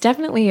that it's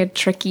definitely a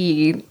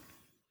tricky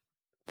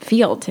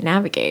field to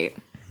navigate.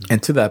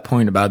 And to that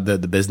point about the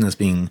business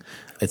being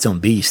its own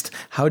beast,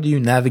 how do you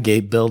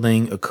navigate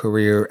building a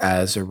career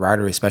as a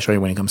writer, especially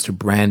when it comes to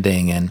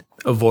branding and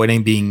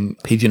avoiding being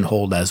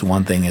pigeonholed as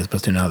one thing as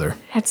opposed to another?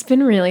 That's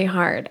been really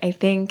hard. I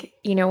think,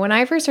 when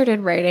I first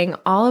started writing,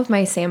 all of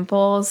my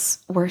samples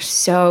were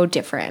so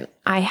different.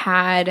 I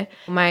had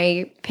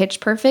my Pitch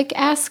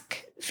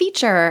Perfect-esque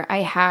feature. I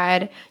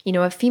had,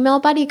 a female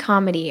buddy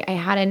comedy. I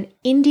had an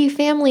indie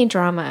family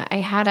drama. I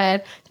had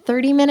a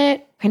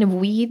 30-minute kind of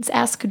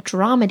Weeds-esque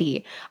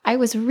dramedy. I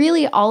was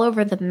really all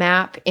over the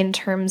map in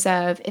terms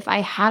of if I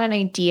had an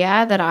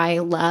idea that I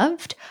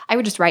loved, I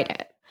would just write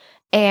it.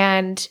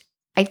 And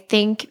I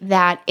think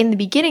that in the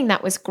beginning,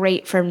 that was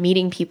great for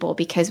meeting people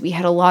because we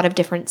had a lot of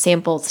different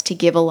samples to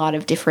give a lot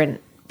of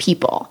different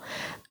people.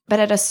 But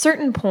at a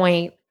certain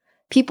point,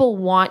 people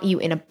want you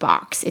in a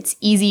box. It's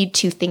easy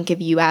to think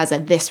of you as a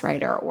this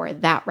writer or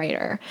that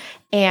writer.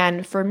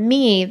 And for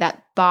me,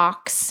 that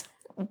box,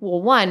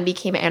 well, one,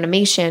 became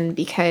animation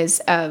because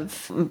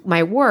of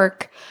my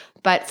work,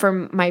 but for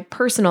my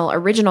personal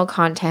original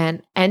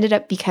content, ended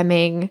up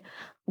becoming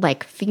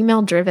like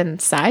female-driven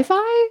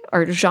sci-fi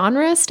or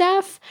genre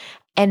stuff.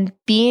 And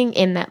being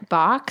in that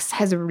box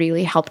has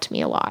really helped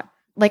me a lot.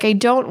 Like, I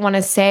don't want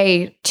to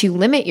say to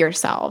limit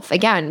yourself,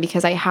 again,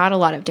 because I had a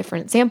lot of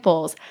different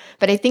samples,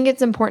 but I think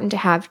it's important to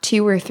have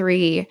 2 or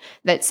 3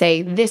 that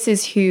say, this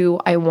is who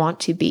I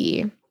want to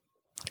be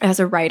as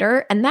a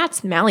writer. And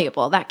that's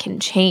malleable, that can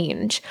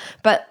change.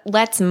 But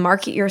let's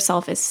market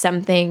yourself as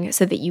something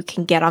so that you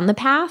can get on the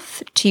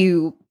path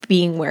to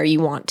being where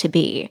you want to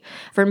be.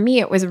 For me,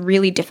 it was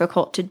really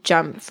difficult to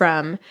jump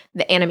from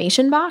the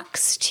animation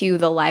box to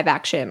the live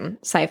action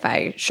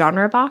sci-fi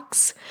genre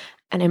box.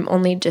 And I'm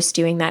only just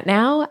doing that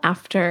now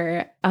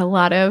after a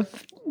lot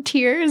of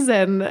tears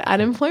and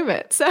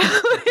unemployment. So,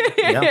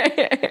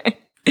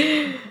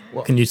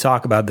 Well, can you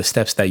talk about the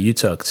steps that you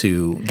took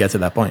to get to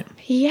that point?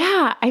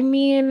 Yeah, I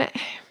mean,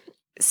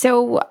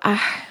 so I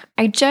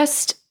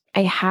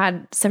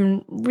had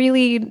some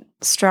really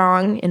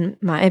strong, in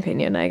my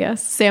opinion, I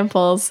guess,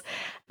 samples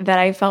that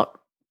I felt,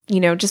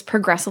 just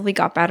progressively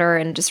got better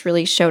and just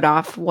really showed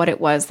off what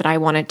it was that I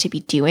wanted to be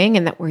doing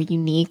and that were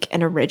unique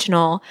and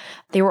original.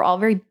 They were all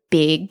very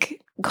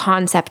big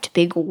concept,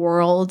 big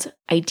world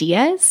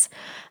ideas.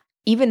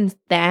 Even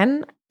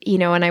then,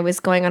 and I was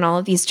going on all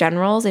of these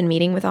generals and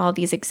meeting with all of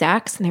these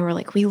execs, and they were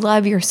like, we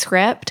love your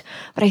script,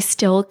 but I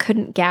still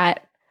couldn't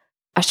get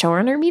a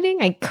showrunner meeting.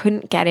 I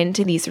couldn't get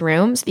into these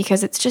rooms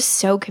because it's just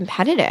so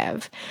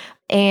competitive.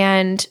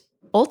 And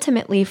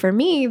ultimately for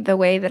me, the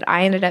way that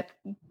I ended up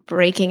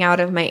breaking out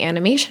of my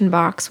animation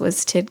box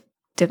was to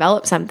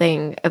develop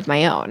something of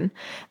my own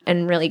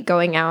and really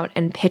going out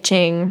and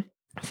pitching,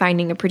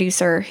 finding a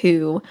producer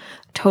who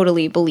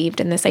totally believed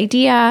in this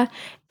idea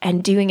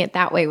and doing it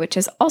that way, which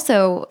is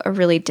also a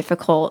really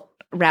difficult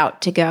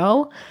route to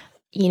go.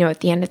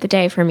 At the end of the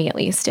day, for me at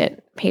least,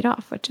 it paid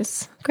off, which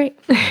is great.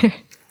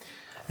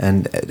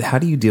 And how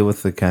do you deal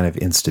with the kind of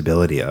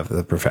instability of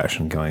the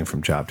profession, going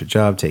from job to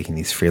job, taking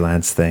these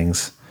freelance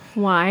things?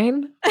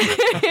 Wine.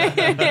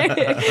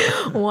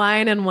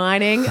 Wine and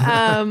whining.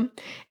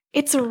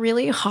 It's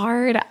really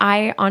hard.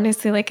 I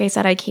honestly, like I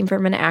said, I came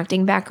from an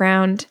acting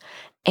background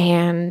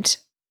and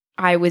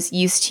I was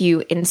used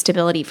to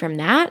instability from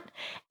that.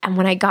 And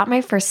when I got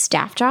my first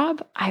staff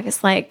job, I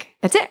was like,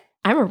 that's it.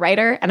 I'm a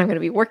writer and I'm going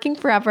to be working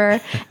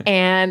forever.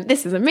 And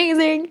this is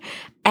amazing.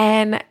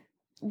 And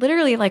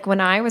literally, like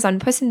when I was on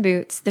Puss in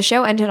Boots, the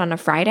show ended on a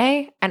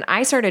Friday and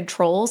I started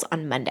Trolls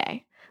on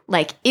Monday.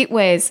 Like it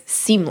was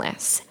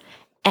seamless.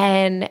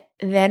 And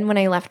then when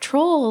I left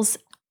Trolls,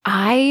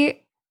 I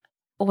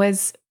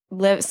was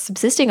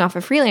subsisting off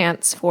of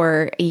freelance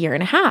for a year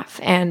and a half.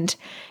 And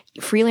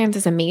freelance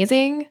is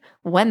amazing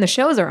when the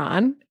shows are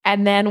on.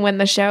 And then when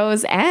the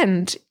shows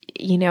end,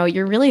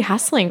 you're really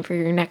hustling for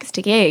your next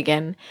gig.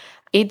 And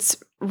it's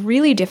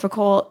really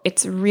difficult.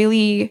 It's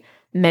really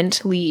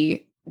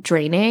mentally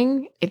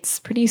draining. It's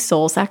pretty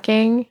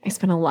soul-sucking. I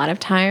spent a lot of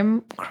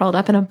time curled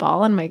up in a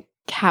ball on my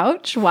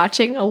couch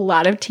watching a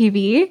lot of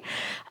TV.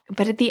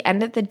 But at the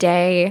end of the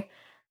day,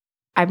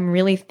 I'm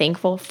really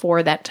thankful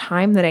for that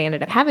time that I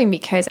ended up having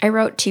because I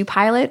wrote 2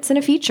 pilots and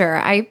a feature.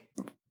 I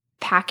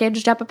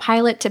packaged up a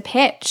pilot to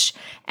pitch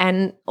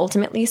and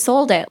ultimately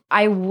sold it.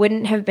 I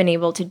wouldn't have been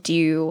able to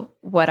do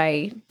what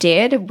I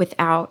did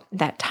without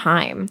that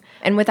time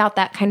and without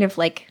that kind of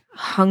like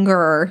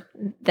hunger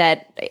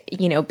that,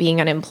 being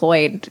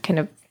unemployed kind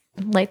of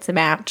lights a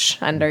match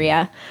under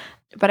you.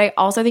 But I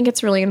also think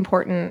it's really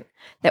important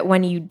that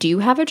when you do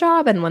have a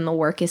job and when the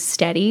work is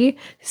steady,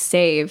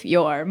 save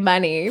your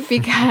money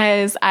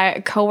because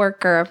a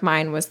coworker of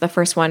mine was the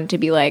first one to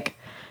be like,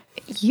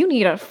 you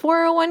need a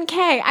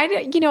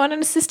 401k. On an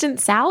assistant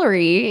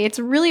salary, it's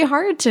really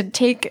hard to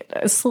take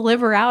a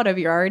sliver out of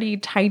your already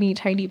tiny,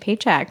 tiny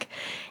paycheck.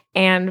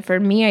 And for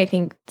me, I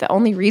think the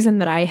only reason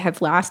that I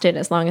have lasted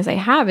as long as I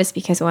have is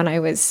because when I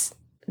was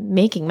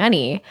making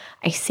money,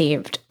 I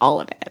saved all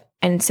of it.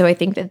 And so I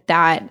think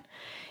that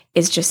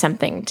is just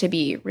something to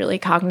be really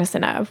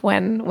cognizant of.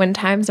 When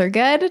times are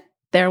good,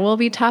 there will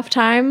be tough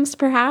times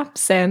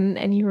perhaps,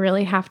 and you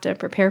really have to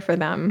prepare for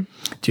them.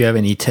 Do you have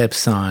any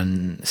tips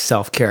on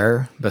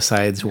self-care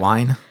besides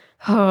wine?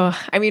 Oh,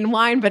 I mean,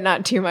 wine, but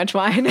not too much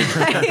wine, I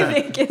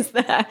think is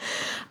the...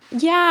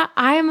 Yeah,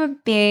 I'm a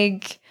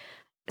big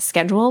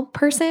schedule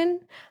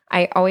person.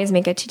 I always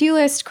make a to-do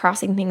list,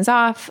 crossing things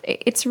off.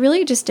 It's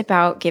really just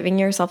about giving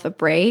yourself a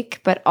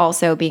break, but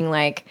also being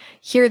like,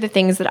 here are the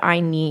things that I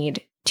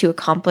need to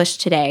accomplish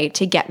today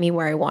to get me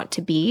where I want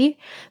to be.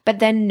 But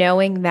then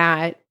knowing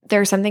that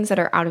there are some things that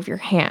are out of your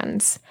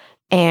hands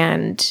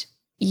and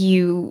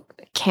you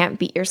can't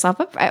beat yourself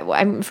up.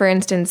 For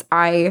instance,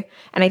 I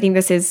think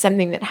this is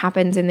something that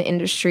happens in the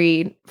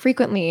industry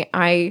frequently.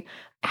 I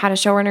had a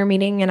showrunner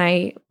meeting and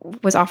I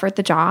was offered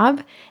the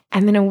job.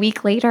 And then a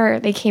week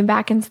later, they came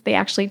back and they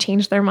actually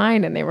changed their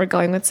mind and they were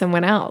going with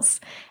someone else.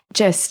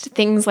 Just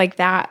things like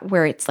that,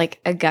 where it's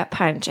like a gut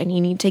punch and you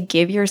need to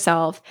give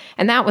yourself.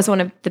 And that was one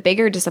of the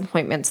bigger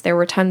disappointments. There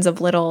were tons of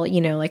little,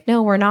 like,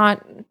 no, we're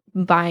not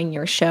buying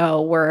your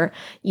show.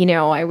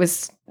 I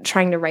was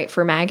trying to write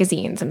for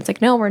magazines and it's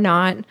like, no, we're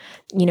not,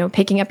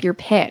 picking up your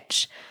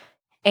pitch.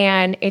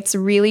 And it's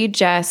really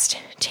just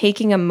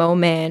taking a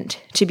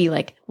moment to be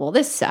like, well,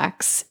 this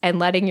sucks, and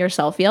letting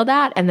yourself feel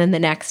that. And then the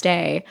next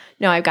day,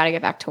 no, I've got to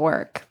get back to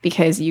work,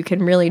 because you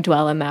can really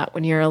dwell in that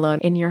when you're alone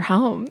in your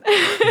home.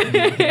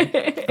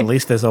 At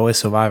least there's always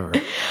Survivor.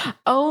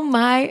 Oh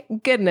my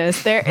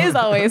goodness, there is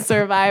always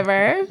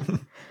Survivor.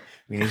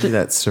 We need to do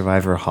that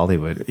Survivor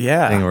Hollywood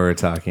thing we were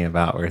talking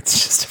about, where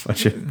it's just a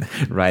bunch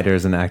of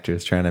writers and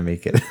actors trying to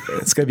make it.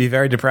 It's going to be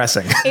very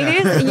depressing.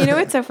 It is.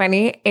 It's so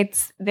funny.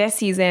 It's this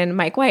season,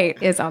 Mike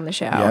White is on the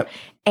show. Yep.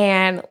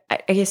 And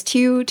I guess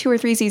two or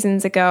three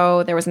seasons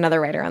ago, there was another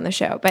writer on the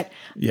show. But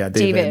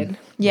David.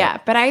 Yeah.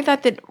 But I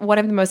thought that one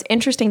of the most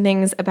interesting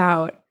things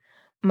about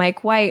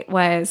Mike White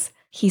was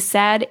he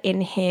said in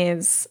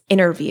his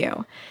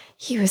interview,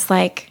 he was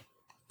like,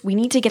 we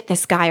need to get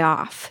this guy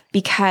off,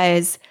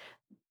 because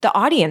the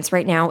audience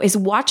right now is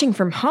watching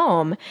from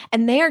home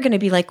and they are going to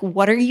be like,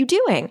 what are you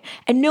doing?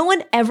 And no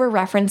one ever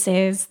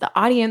references the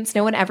audience.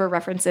 No one ever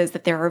references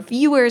that there are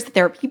viewers, that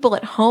there are people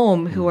at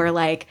home who are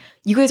like,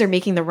 you guys are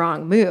making the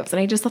wrong moves.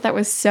 And I just thought that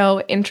was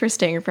so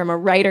interesting from a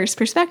writer's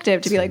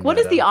perspective to be like, what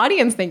is the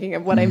audience thinking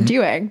of what I'm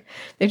doing?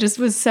 It just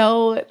was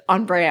so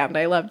on brand.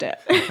 I loved it.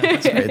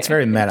 It's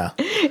very meta.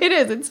 It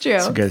is. It's true.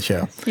 It's a good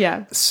show.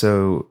 Yeah.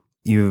 So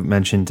you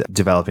mentioned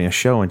developing a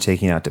show and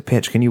taking it out to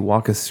pitch. Can you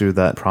walk us through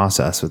that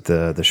process with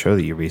the show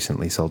that you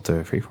recently sold to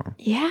Freeform?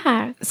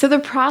 Yeah. So the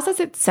process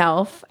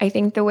itself, I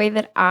think the way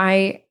that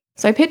I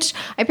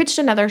pitched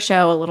another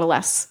show a little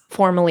less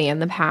formally in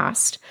the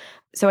past.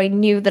 So I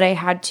knew that I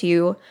had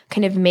to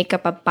kind of make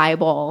up a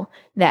Bible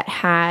that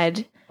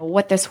had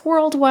what this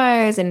world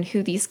was and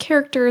who these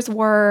characters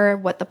were,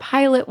 what the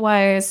pilot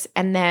was,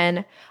 and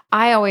then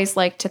I always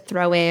like to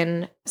throw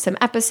in some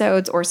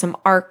episodes or some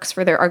arcs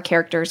for our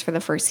characters for the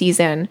first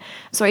season.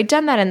 So I'd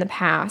done that in the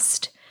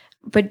past,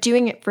 but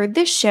doing it for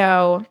this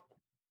show,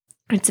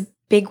 it's a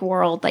big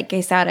world. Like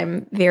I said,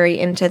 I'm very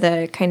into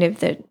the kind of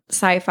the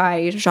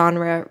sci-fi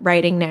genre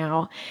writing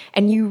now,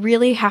 and you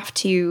really have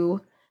to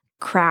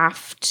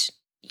craft,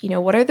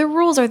 what are the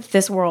rules of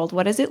this world?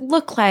 What does it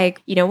look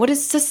like? What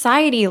is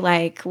society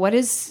like? What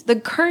is the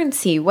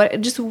currency?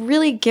 Just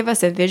really give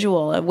us a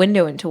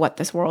window into what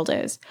this world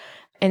is.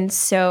 And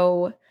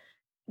so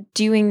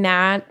doing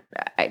that,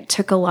 it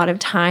took a lot of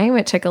time.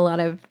 It took a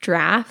lot of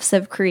drafts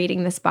of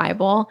creating this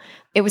Bible.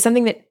 It was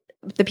something that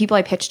the people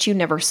I pitched to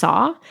never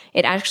saw.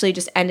 It actually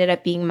just ended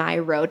up being my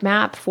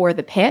roadmap for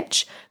the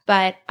pitch.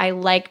 But I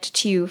liked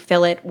to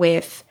fill it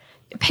with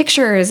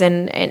pictures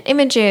and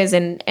images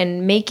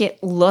and make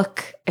it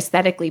look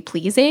aesthetically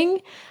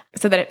pleasing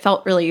so that it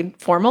felt really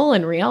formal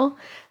and real.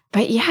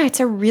 But yeah, it's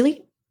a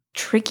really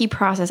tricky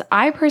process.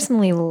 I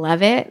personally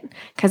love it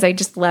because I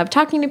just love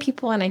talking to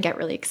people and I get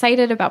really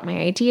excited about my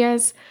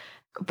ideas,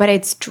 but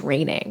it's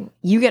draining.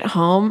 You get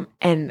home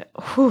and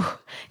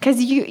because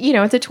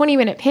it's a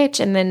 20-minute pitch,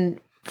 and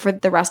then for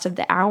the rest of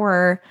the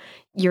hour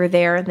you're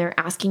there and they're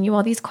asking you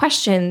all these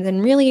questions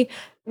and really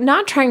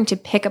not trying to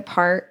pick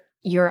apart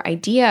your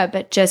idea,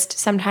 but just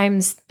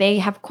sometimes they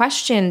have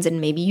questions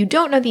and maybe you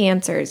don't know the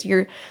answers.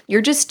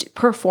 You're just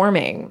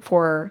performing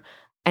for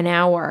an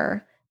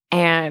hour,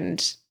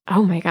 and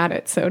oh my God,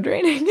 it's so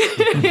draining.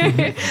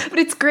 But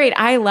it's great.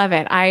 I love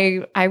it.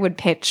 I would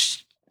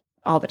pitch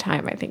all the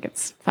time. I think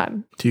it's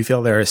fun. Do you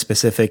feel there are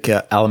specific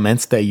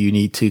elements that you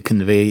need to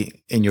convey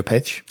in your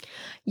pitch?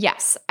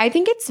 Yes. I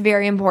think it's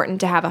very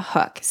important to have a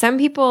hook. Some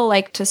people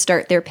like to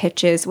start their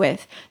pitches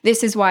with,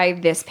 this is why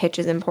this pitch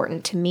is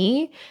important to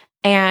me.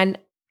 And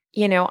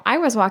I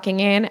was walking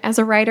in as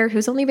a writer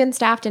who's only been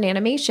staffed in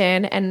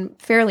animation and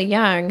fairly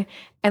young,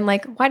 and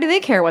like, why do they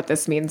care what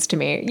this means to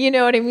me? You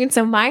know what I mean?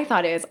 So my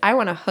thought is, I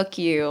want to hook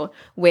you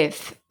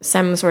with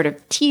some sort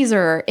of teaser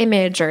or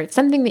image or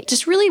something that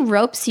just really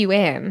ropes you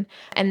in,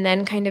 and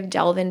then kind of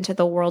delve into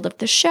the world of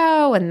the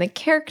show and the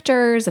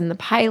characters and the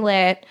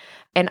pilot.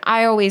 And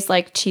I always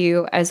like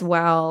to, as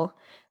well,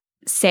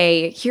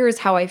 say, here's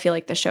how I feel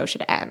like the show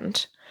should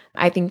end.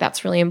 I think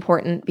that's really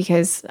important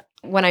because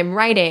when I'm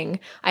writing,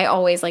 I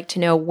always like to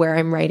know where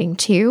I'm writing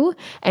to.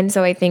 And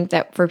so I think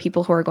that for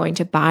people who are going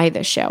to buy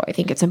the show, I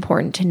think it's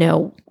important to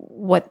know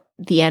what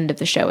the end of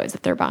the show is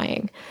that they're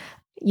buying.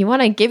 You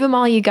want to give them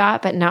all you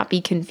got, but not be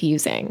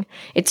confusing.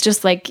 It's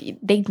just like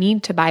they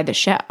need to buy the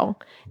show.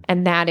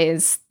 And that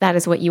is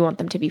what you want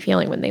them to be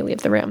feeling when they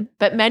leave the room.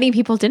 But many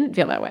people didn't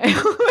feel that way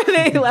when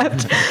they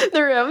left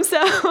the room.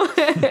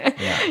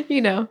 So,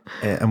 you know.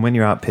 And when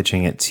you're out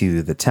pitching it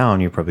to the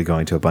town, you're probably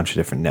going to a bunch of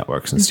different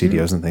networks and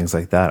studios and things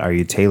like that. Are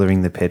you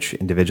tailoring the pitch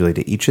individually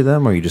to each of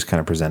them, or are you just kind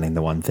of presenting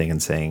the one thing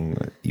and saying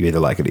you either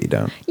like it or you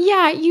don't?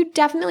 Yeah, you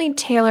definitely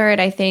tailor it,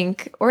 I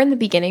think, or in the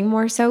beginning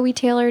more so we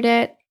tailored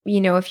it.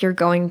 You know, if you're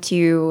going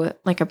to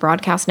like a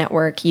broadcast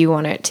network, you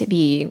want it to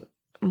be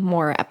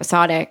more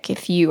episodic.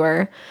 If you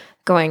are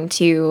going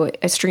to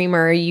a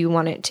streamer, you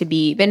want it to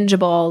be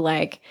bingeable.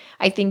 Like,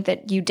 I think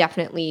that you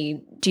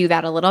definitely do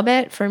that a little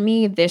bit. For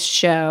me, this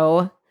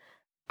show,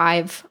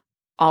 I've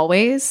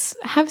always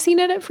have seen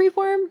it at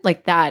Freeform.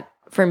 Like, that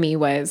for me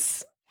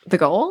was the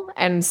goal.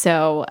 And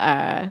so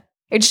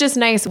it's just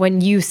nice when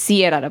you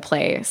see it at a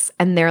place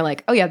and they're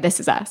like, oh yeah, this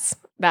is us.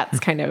 That's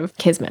kind of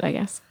kismet, I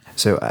guess.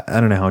 So I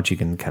don't know how much you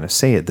can kind of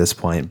say at this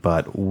point,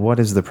 but what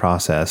is the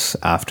process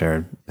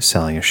after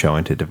selling a show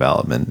into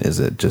development? Is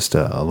it just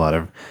a lot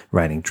of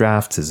writing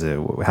drafts?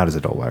 How does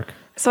it all work?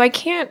 So I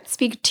can't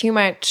speak too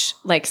much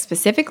like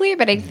specifically,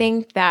 but I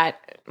think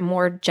that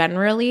more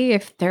generally,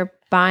 if they're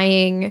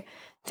buying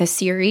the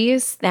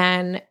series,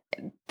 then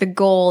the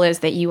goal is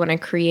that you want to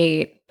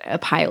create a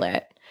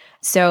pilot.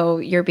 So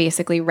you're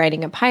basically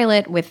writing a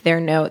pilot with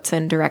their notes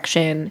and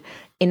direction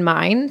in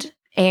mind.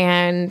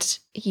 And,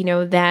 you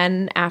know,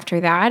 then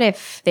after that,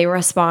 if they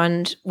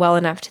respond well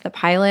enough to the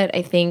pilot,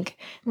 I think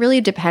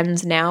really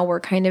depends now. We're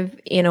kind of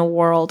in a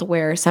world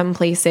where some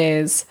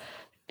places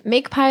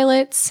make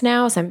pilots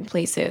now, some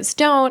places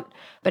don't.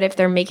 But if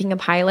they're making a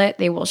pilot,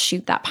 they will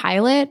shoot that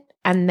pilot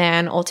and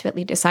then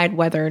ultimately decide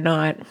whether or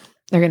not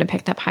they're going to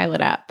pick that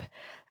pilot up.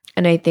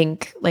 And I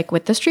think like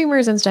with the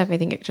streamers and stuff, I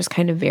think it just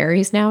kind of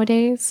varies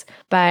nowadays.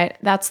 But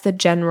that's the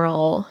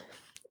general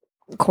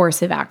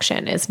course of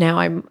action is now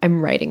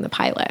I'm writing the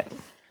pilot.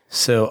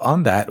 So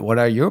on that, what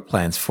are your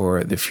plans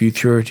for the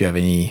future? Do you have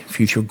any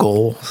future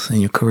goals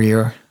in your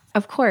career?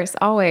 Of course,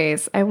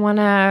 always. I want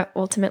to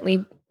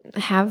ultimately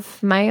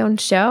have my own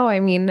show. I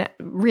mean,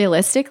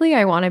 realistically,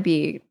 I want to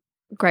be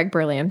Greg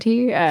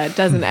Berlanti.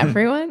 Doesn't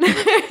everyone?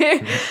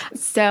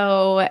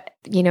 So,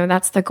 you know,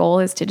 that's the goal,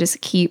 is to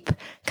just keep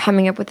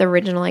coming up with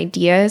original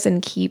ideas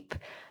and keep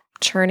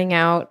churning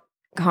out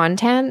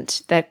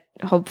content that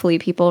hopefully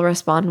people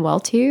respond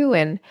well to.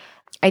 And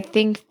I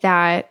think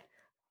that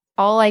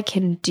all I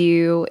can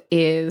do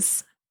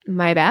is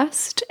my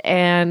best.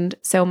 And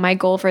so my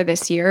goal for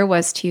this year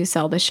was to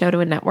sell the show to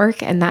a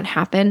network, and that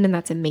happened, and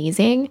that's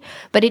amazing.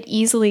 But it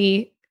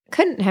easily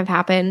couldn't have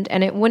happened,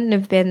 and it wouldn't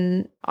have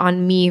been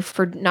on me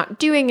for not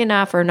doing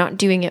enough or not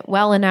doing it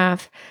well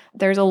enough.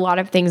 There's a lot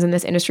of things in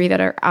this industry that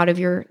are out of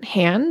your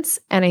hands.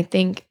 And I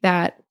think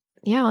that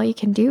yeah, all you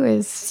can do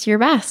is your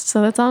best.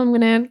 So that's all I'm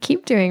going to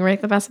keep doing,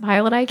 write the best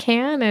pilot I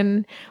can.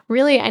 And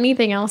really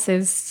anything else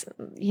is,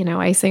 you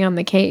know, icing on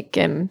the cake.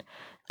 And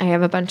I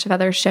have a bunch of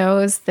other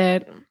shows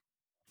that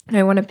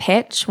I want to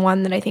pitch.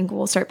 One that I think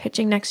we'll start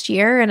pitching next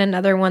year, and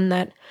another one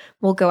that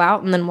will go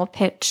out and then we'll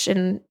pitch.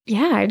 And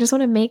yeah, I just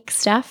want to make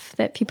stuff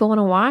that people want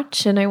to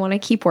watch, and I want to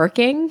keep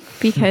working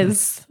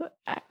because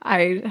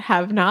I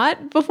have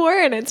not before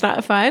and it's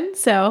not fun.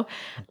 So,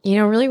 you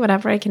know, really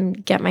whatever I can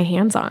get my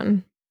hands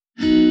on.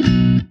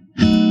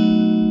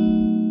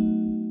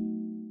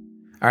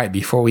 All right,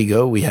 before we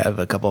go, we have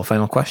a couple of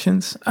final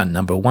questions.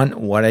 Number one,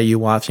 what are you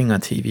watching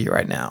on TV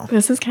right now?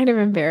 This is kind of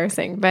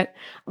embarrassing, but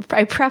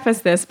I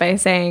preface this by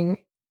saying,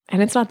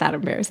 and it's not that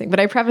embarrassing,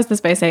 but I preface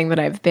this by saying that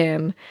I've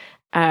been,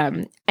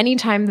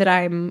 anytime that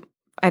I'm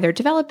either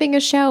developing a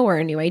show or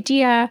a new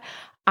idea,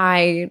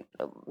 I,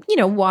 you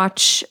know,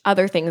 watch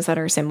other things that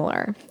are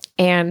similar.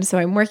 And so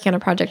I'm working on a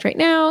project right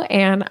now,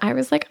 and I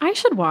was like, I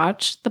should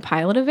watch the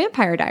pilot of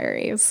Vampire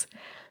Diaries.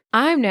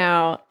 I'm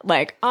now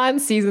like on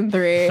season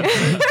 3 and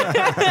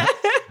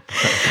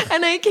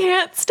I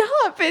can't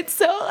stop. It's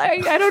so, I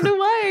don't know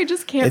why. I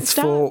just can't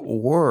stop. It's for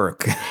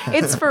work.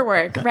 It's for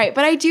work. Right.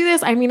 But I do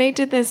this. I mean, I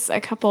did this a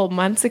couple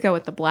months ago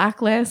with The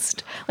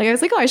Blacklist. Like I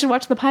was like, oh, I should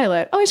watch the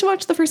pilot. Oh, I should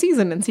watch the first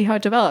season and see how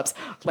it develops.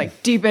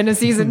 Like deep into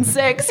season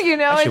 6, you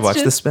know, I should watch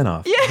the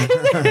spinoff.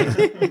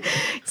 Yeah.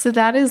 So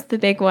that is the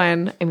big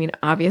one. I mean,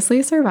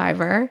 obviously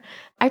Survivor.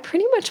 I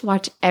pretty much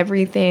watch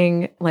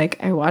everything. Like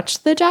I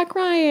watched the Jack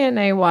Ryan,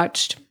 I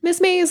watched Miss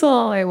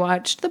Maisel, I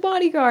watched The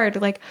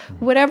Bodyguard, like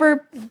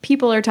whatever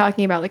people are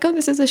talking about, like, oh,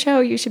 this is a show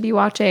you should be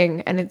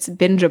watching. And it's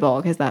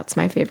bingeable because that's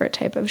my favorite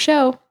type of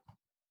show.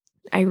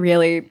 I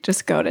really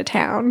just go to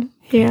town.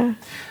 Yeah.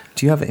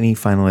 Do you have any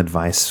final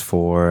advice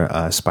for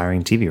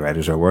aspiring TV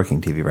writers or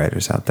working TV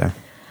writers out there?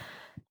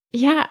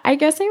 Yeah, I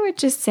guess I would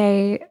just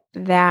say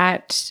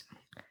that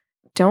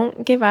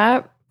don't give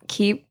up.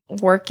 Keep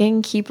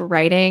working, keep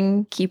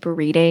writing, keep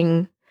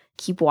reading,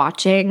 keep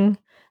watching.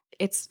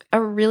 It's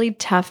a really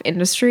tough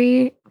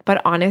industry,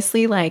 but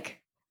honestly, like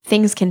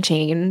things can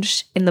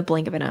change in the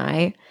blink of an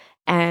eye,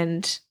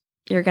 and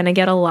you're going to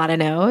get a lot of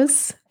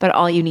no's, but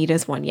all you need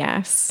is one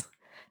yes.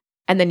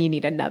 And then you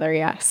need another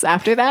yes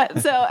after that.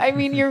 So, I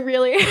mean, you're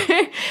really,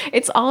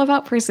 it's all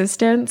about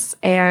persistence,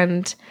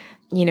 and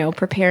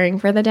preparing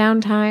for the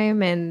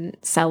downtime and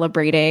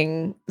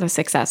celebrating the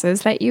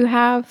successes that you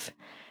have,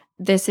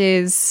 this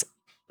is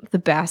the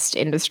best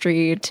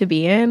industry to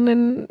be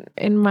in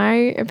my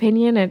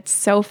opinion. It's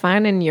so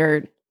fun, and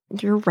you're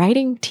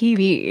writing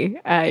TV,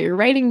 you're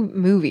writing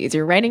movies,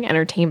 you're writing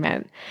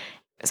entertainment.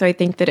 So I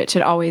think that it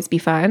should always be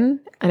fun.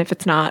 And if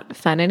it's not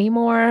fun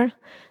anymore,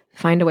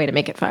 find a way to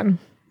make it fun.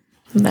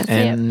 And that's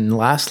it.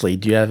 Lastly,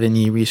 do you have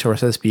any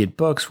resources, be it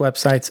books,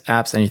 websites,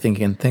 apps, anything you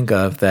can think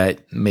of that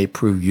may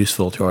prove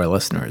useful to our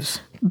listeners?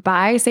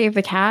 Buy Save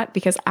the Cat,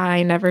 because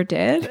I never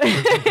did.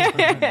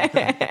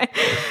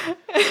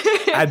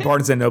 At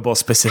Barnes & Noble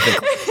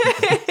specifically.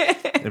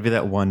 It'd be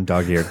that one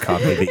dog-eared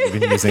copy that you've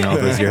been using all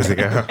those years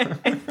ago.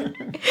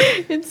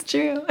 It's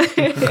true.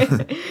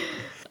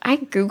 I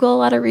Google a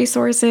lot of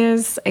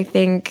resources. I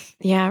think,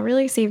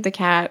 really Save the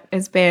Cat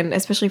has been,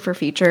 especially for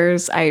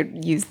features, I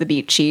use the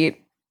beat sheet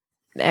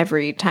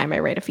every time I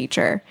write a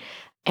feature.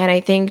 And I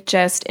think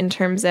just in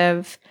terms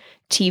of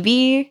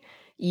TV,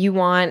 you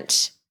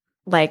want,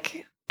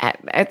 like,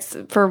 it's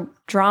for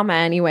drama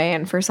anyway,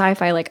 and for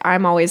sci-fi, like,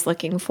 I'm always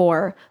looking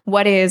for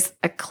what is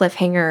a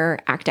cliffhanger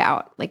act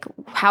out? Like,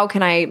 how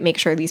can I make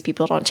sure these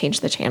people don't change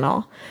the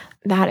channel?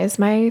 That is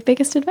my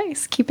biggest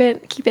advice. Keep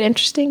it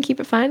interesting, keep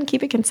it fun,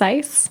 keep it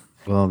concise.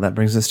 Well, that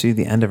brings us to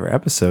the end of our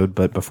episode.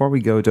 But before we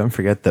go, don't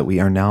forget that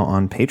we are now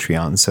on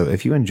Patreon. So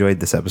if you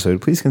enjoyed this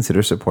episode, please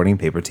consider supporting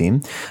Paper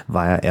Team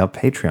via our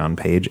Patreon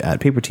page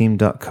at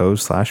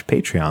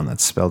paperteam.co/Patreon.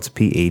 That's spelled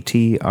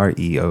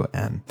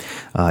Patreon.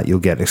 You'll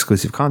get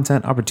exclusive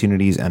content,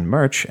 opportunities, and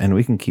merch, and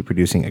we can keep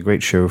producing a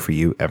great show for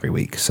you every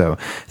week. So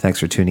thanks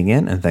for tuning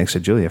in, and thanks to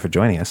Julia for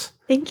joining us.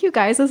 Thank you,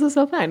 guys. This was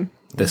so fun.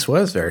 This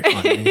was very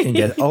fun. And you can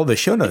get all the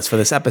show notes for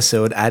this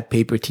episode at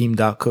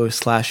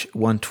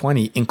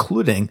paperteam.co/120,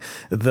 including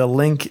the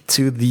link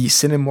to the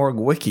Cinemorgue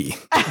wiki.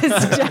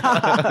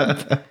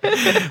 Stop.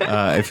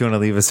 If you want to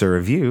leave us a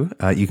review,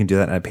 you can do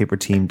that at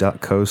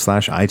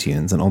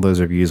paperteam.co/iTunes, and all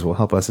those reviews will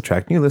help us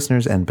attract new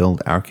listeners and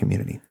build our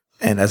community.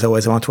 And as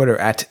always, I'm on Twitter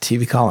at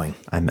TV Calling.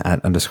 I'm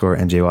at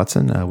 _NJ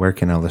Watson. Where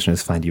can our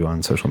listeners find you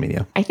on social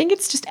media? I think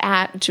it's just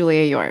at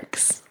Julia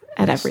Yorks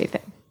at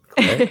everything.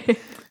 Okay.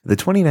 The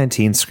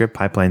 2019 Script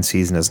Pipeline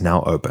season is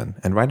now open,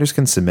 and writers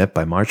can submit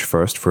by March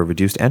 1st for a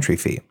reduced entry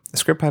fee.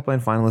 Script Pipeline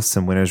finalists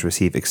and winners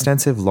receive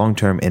extensive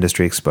long-term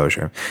industry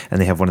exposure, and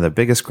they have one of the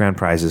biggest grand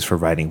prizes for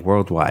writing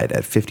worldwide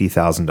at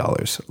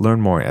 $50,000. Learn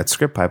more at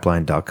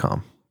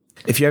scriptpipeline.com.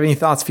 If you have any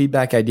thoughts,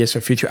 feedback, ideas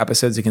for future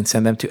episodes, you can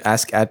send them to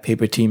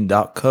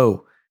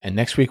ask@paperteam.co. And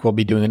next week, we'll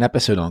be doing an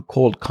episode on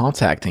cold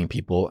contacting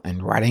people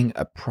and writing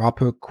a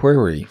proper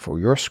query for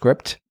your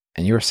script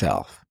and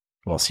yourself.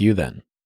 We'll see you then.